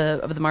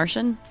him. of the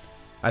Martian?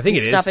 I think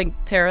He's it is. stopping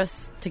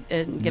terrorists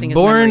and getting his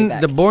memory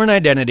back The Bourne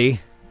identity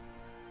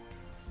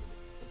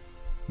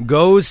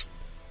goes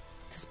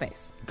to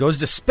space.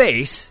 to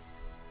space.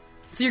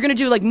 So you're going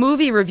to do like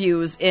movie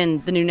reviews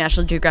in the new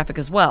National Geographic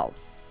as well.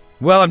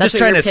 Well, I'm That's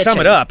just what trying to you're sum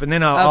it pitching. up, and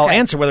then I'll Okay.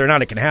 answer whether or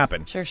not it can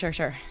happen. Sure.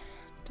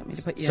 Don't mean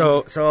to put you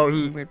So in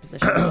he a weird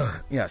position.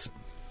 yes,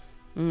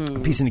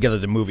 I'm piecing together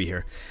the movie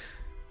here.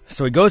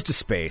 So he goes to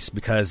space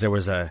because there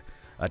was a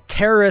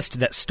terrorist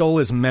that stole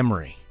his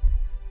memory,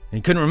 and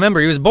he couldn't remember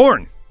he was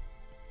born.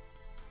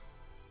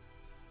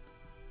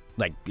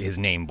 Like his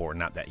name born,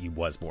 not that he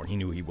was born. He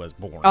knew he was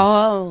born.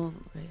 Oh,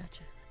 I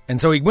gotcha. And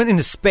so he went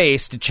into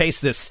space to chase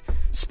this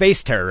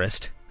space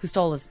terrorist Who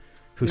stole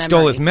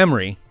his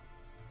memory.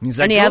 And he's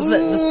like, And he has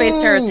the space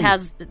 "Ooh." terrorist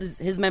has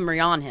his memory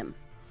on him.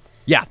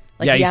 Yeah.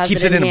 Like yeah, he he has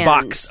keeps it it in in a hand.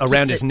 box Keeps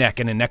around his it- neck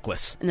in a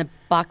necklace. And a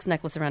box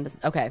necklace around his...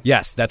 Okay.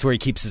 Yes, that's where he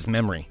keeps his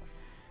memory.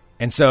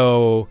 And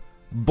so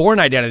Bourne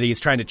Identity is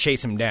trying to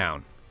chase him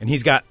down. And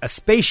he's got a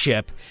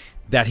spaceship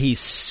that he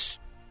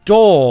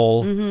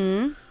stole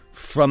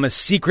from a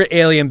secret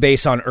alien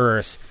base on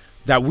Earth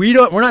that we're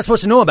not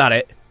supposed to know about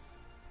it.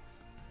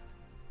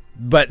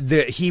 But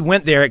he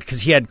went there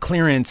because he had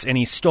clearance and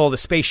he stole the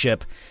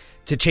spaceship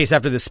to chase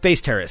after the space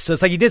terrorist. So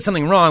it's like he did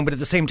something wrong, but at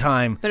the same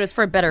time... But it's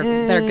for better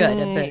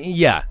good.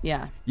 Yeah.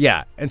 Yeah.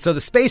 Yeah. And so the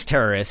space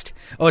terrorist...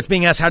 Oh, it's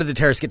being asked, how did the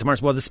terrorist get to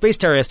Mars? Well, the space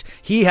terrorist,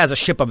 he has a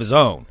ship of his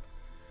own.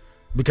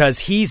 Because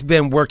he's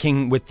been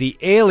working with the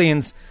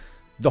aliens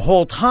the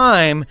whole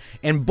time,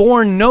 and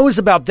Bourne knows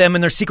about them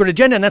and their secret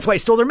agenda, and that's why he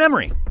stole their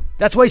memory.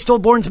 That's why he stole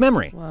Bourne's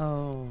memory.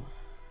 Whoa.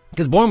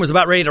 Because Bourne was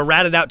about ready to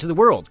rat it out to the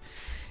world.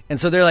 And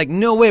so they're like,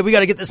 no way, we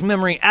got to get this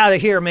memory out of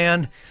here,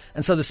 man.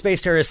 And so the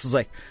space terrorist is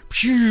like,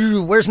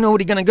 phew, where's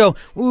nobody going to go?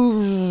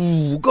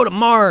 Ooh, we'll go to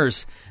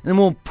Mars. And then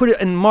we'll put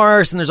it in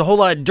Mars, and there's a whole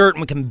lot of dirt,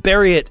 and we can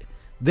bury it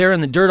there in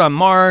the dirt on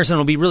Mars, and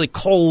it'll be really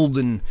cold,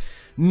 and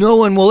no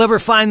one will ever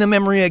find the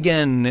memory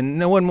again, and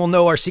no one will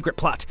know our secret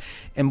plot.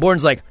 And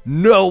Bourne's like,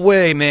 no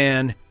way,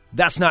 man.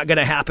 That's not going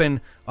to happen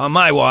on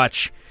my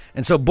watch.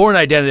 And so Bourne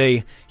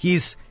Identity, he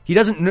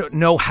doesn't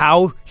know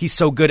how he's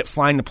so good at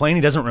flying the plane.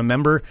 He doesn't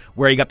remember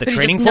where he got the But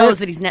training he for just knows it.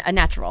 that he's a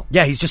natural.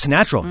 Yeah, he's just a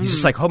natural. He's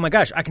just like, oh my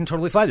gosh, I can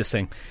totally fly this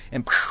thing.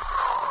 And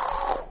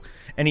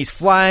he's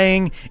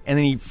flying, and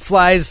then he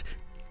flies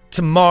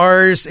to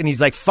Mars, and he's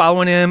like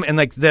following him, and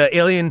like the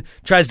alien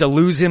tries to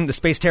lose him, the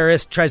space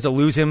terrorist tries to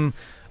lose him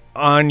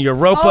on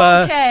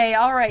Europa. Okay,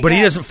 all right. But he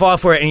yes. doesn't fall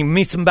for it, and he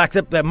meets him back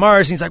up at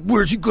Mars, and he's like,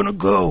 where's he gonna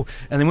go?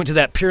 And they went to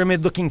that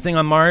pyramid-looking thing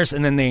on Mars,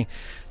 and then they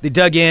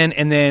dug in,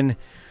 and then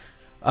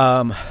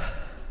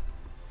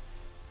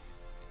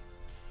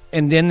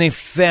they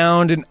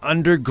found an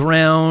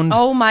underground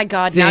Oh my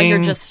God! Now you're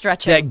thing just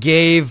stretching. that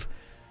gave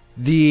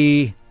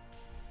the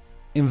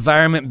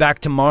environment back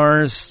to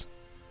Mars.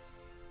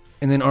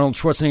 And then Arnold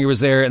Schwarzenegger was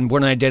there, and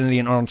Bourne Identity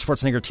and Arnold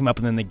Schwarzenegger team up,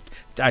 and then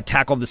they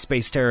tackled the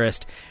space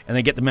terrorist, and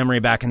they get the memory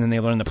back, and then they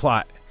learn the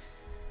plot.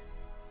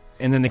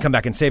 And then they come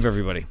back and save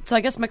everybody. So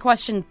I guess my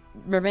question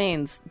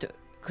remains: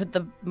 could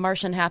the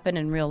Martian happen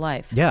in real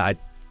life? Yeah,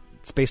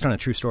 it's based on a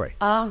true story.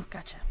 Oh,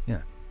 gotcha.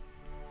 Yeah.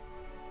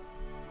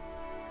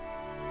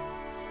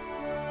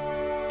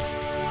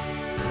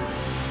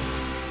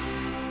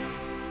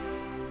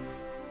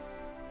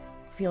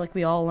 I feel like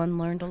we all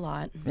unlearned a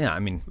lot. Yeah, I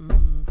mean,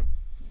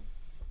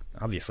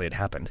 obviously it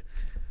happened.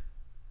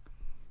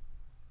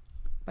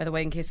 By the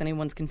way, in case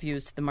anyone's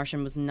confused, The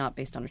Martian was not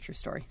based on a true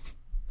story.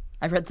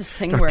 I read this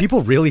thing Are where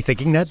people really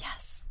thinking that?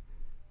 yes,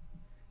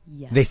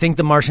 They think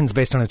The Martian's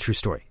based on a true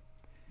story.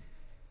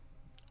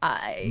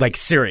 I Like,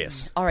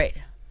 serious. all right.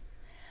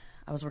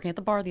 I was working at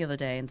the bar the other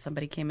day, and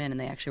somebody came in, and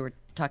they actually were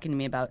talking to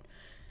me about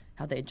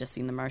how they had just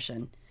seen The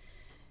Martian.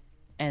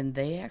 And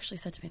they actually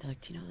said to me, they're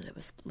like, do you know that it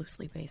was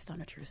loosely based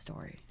on a true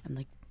story? I'm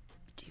like,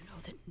 do you know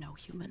that no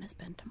human has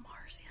been to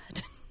Mars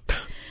yet?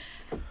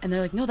 And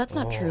they're like, no, that's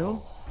not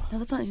true. No,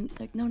 that's not.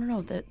 Like,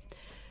 no, that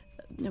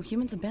no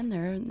humans have been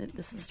there. And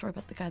this is the story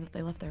about the guy that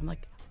they left there. I'm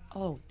like,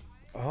 oh,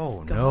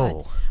 Oh, God.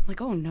 no. I'm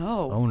like, oh,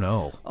 no. Oh,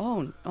 no.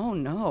 Oh,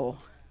 no.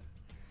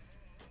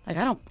 Like,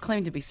 I don't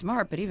claim to be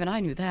smart, but even I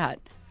knew that.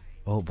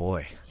 Oh,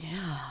 boy.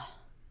 Yeah.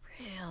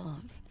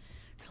 Real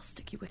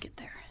sticky wicket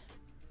there.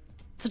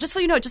 So just so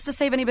you know, just to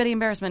save anybody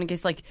embarrassment in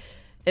case, like,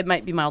 it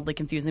might be mildly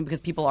confusing because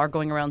people are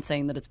going around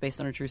saying that it's based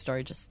on a true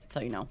story, just so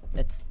you know,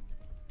 it's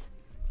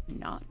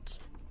not.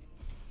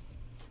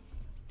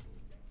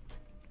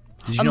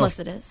 Unless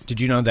it is. Did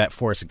you know that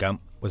Forrest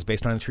Gump was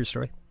based on a true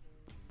story?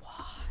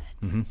 What?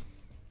 Mm-hmm.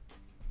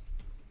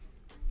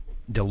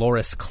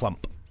 Dolores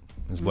Clump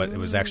is what it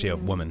was actually a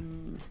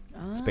woman.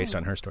 It's based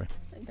on her story.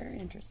 Very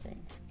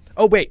interesting.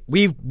 Oh, wait.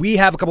 We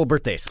have a couple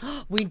birthdays.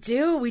 We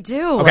do.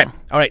 Okay.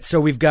 All right. So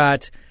we've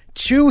got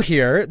two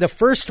here. The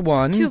first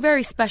one. Two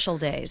very special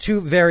days. Two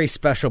very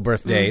special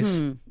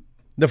birthdays.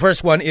 The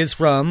first one is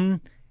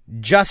from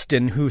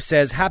Justin, who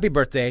says, happy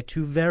birthday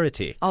to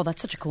Verity. Oh,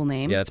 that's such a cool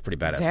name. Yeah, that's a pretty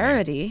badass name.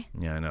 Verity.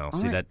 Yeah, I know. All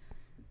See, right.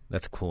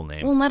 that's a cool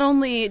name. Well, not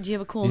only do you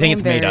have a cool You think name,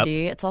 it's made up?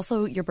 Verity, it's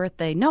also your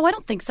birthday. No, I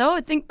don't think so.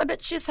 I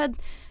bet she just had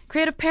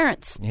Creative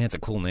parents. Yeah, it's a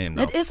cool name,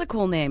 though. It is a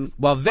cool name.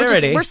 Well,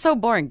 Verity. We're so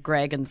boring,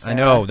 Greg and Sarah. I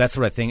know, that's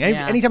what I think.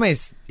 Yeah. Anytime I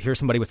hear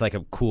somebody with like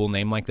a cool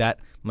name like that,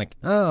 I'm like,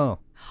 oh.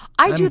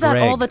 I do that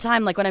Greg. all the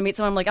time. Like when I meet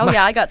someone, I'm like, oh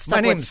yeah, I got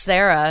stuck with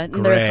Sarah.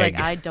 And they're just like,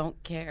 I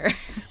don't care.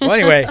 Well,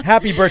 anyway,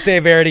 happy birthday,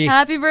 Verity.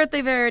 Happy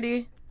birthday,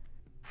 Verity.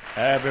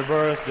 Happy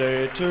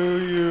birthday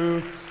to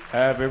you.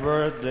 Happy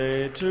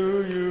birthday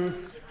to you.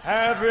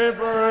 Happy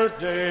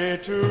birthday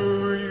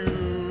to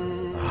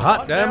you.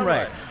 Hot damn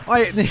right. All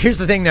right, here's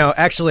the thing now.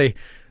 Actually,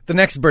 the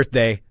next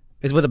birthday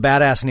is with a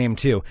badass name,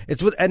 too.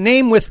 It's with a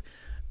name with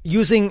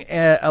using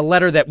a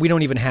letter that we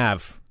don't even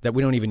have, that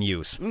we don't even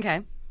use.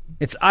 Okay.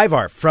 It's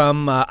Ivar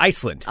from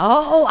Iceland.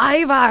 Oh,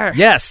 Ivar.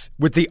 Yes,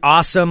 with the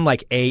awesome,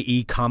 like,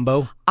 AE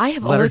combo. I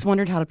have always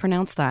wondered how to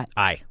pronounce that.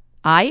 I.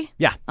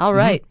 Yeah. All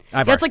right.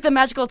 Mm-hmm. Yeah, it's like the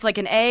magical, it's like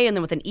an A and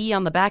then with an E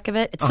on the back of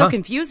it. It's so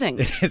confusing.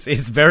 It is.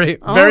 It's very,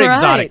 very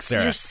exotic,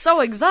 Sarah. You're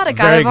so exotic,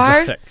 Very Ivar.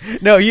 exotic.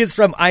 No, he is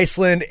from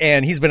Iceland,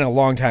 and he's been a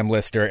long-time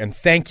listener, and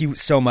thank you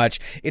so much.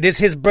 It is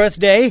his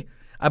birthday.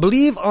 I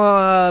believe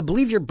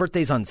your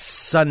birthday's on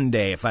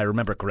Sunday, if I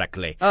remember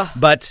correctly.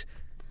 But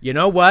you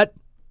know what?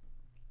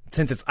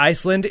 Since it's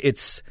Iceland,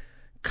 it's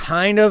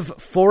kind of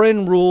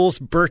foreign rules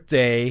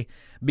birthday.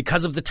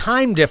 Because of the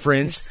time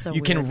difference, so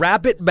you can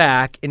wrap it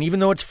back, and even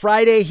though it's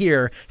Friday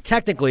here,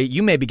 technically,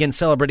 you may begin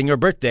celebrating your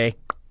birthday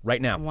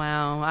right now.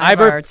 Wow.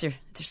 Ivar, it's your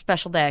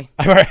special day.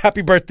 Ivar,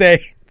 happy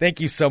birthday. Thank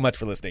you so much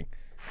for listening.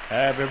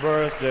 Happy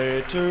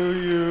birthday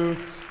to you.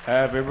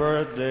 Happy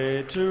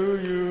birthday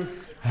to you.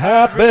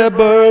 Happy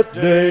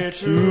birthday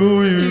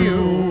to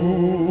you.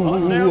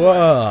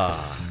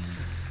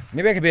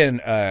 Maybe I could be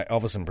an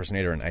Elvis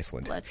impersonator in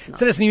Iceland. Let's not.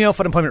 Send us an email,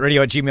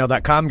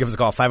 funemploymentradio@gmail.com. Give us a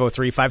call,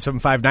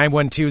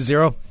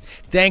 503-575-9120.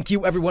 Thank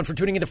you, everyone, for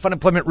tuning into Fun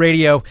Employment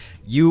Radio.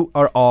 You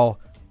are all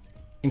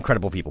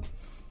incredible people.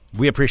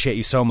 We appreciate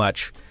you so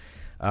much.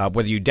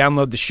 Whether you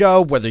download the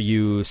show, whether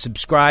you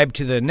subscribe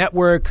to the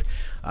network,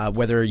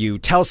 whether you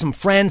tell some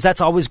friends, that's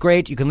always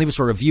great. You can leave us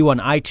a review on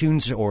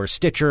iTunes or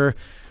Stitcher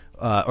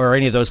or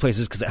any of those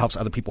places because it helps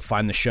other people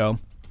find the show.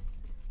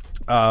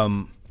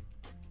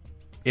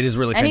 It is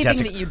really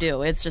fantastic. Anything that you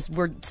do, it's just,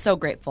 we're so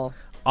grateful.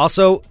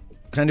 Also,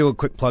 can I do a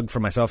quick plug for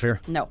myself here?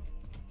 No.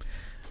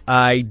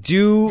 I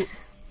do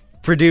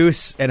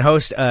produce and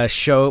host a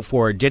show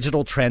for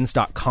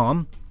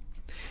digitaltrends.com,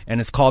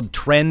 and it's called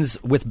Trends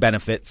with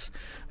Benefits,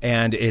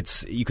 and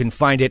you can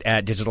find it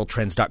at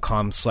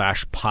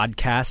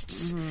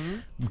digitaltrends.com/podcasts. Mm-hmm.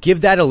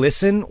 Give that a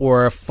listen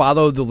or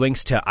follow the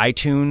links to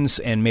iTunes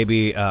and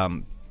maybe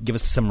give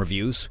us some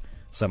reviews.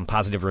 Some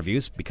positive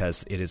reviews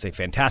because it is a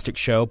fantastic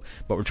show,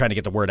 but we're trying to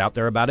get the word out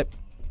there about it.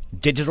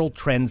 Digital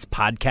Trends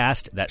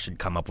Podcast, that should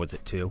come up with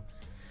it too.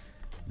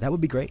 That would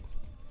be great.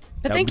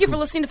 But thank you for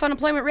listening to Fun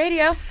Employment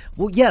Radio.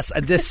 Well, yes,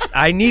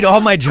 I need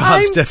all my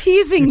jobs I'm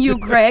teasing you,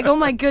 Greg. Oh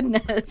my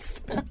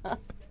goodness.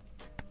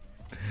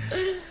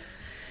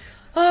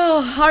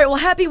 All right. Well,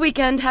 happy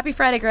weekend. Happy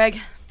Friday, Greg.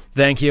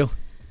 Thank you.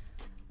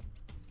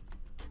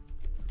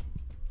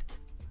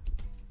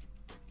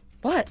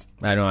 What?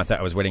 I don't know.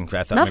 I was waiting for.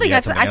 I thought nothing. maybe I you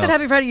had said something else.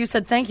 happy Friday. You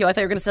said thank you. I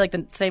thought you were going to say like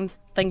the same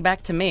thing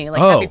back to me.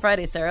 Like happy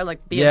Friday, Sarah.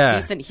 Like be a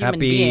decent human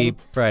being. Happy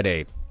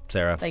Friday,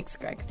 Sarah. Thanks,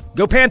 Greg.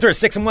 Go Panthers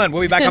 6-1.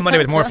 We'll be back on Monday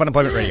with more Fun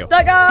Employment Radio.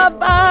 Bye.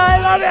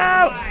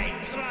 Love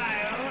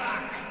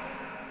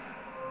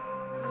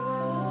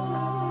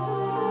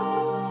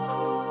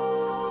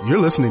you. You're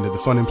listening to the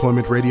Fun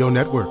Employment Radio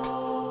Network.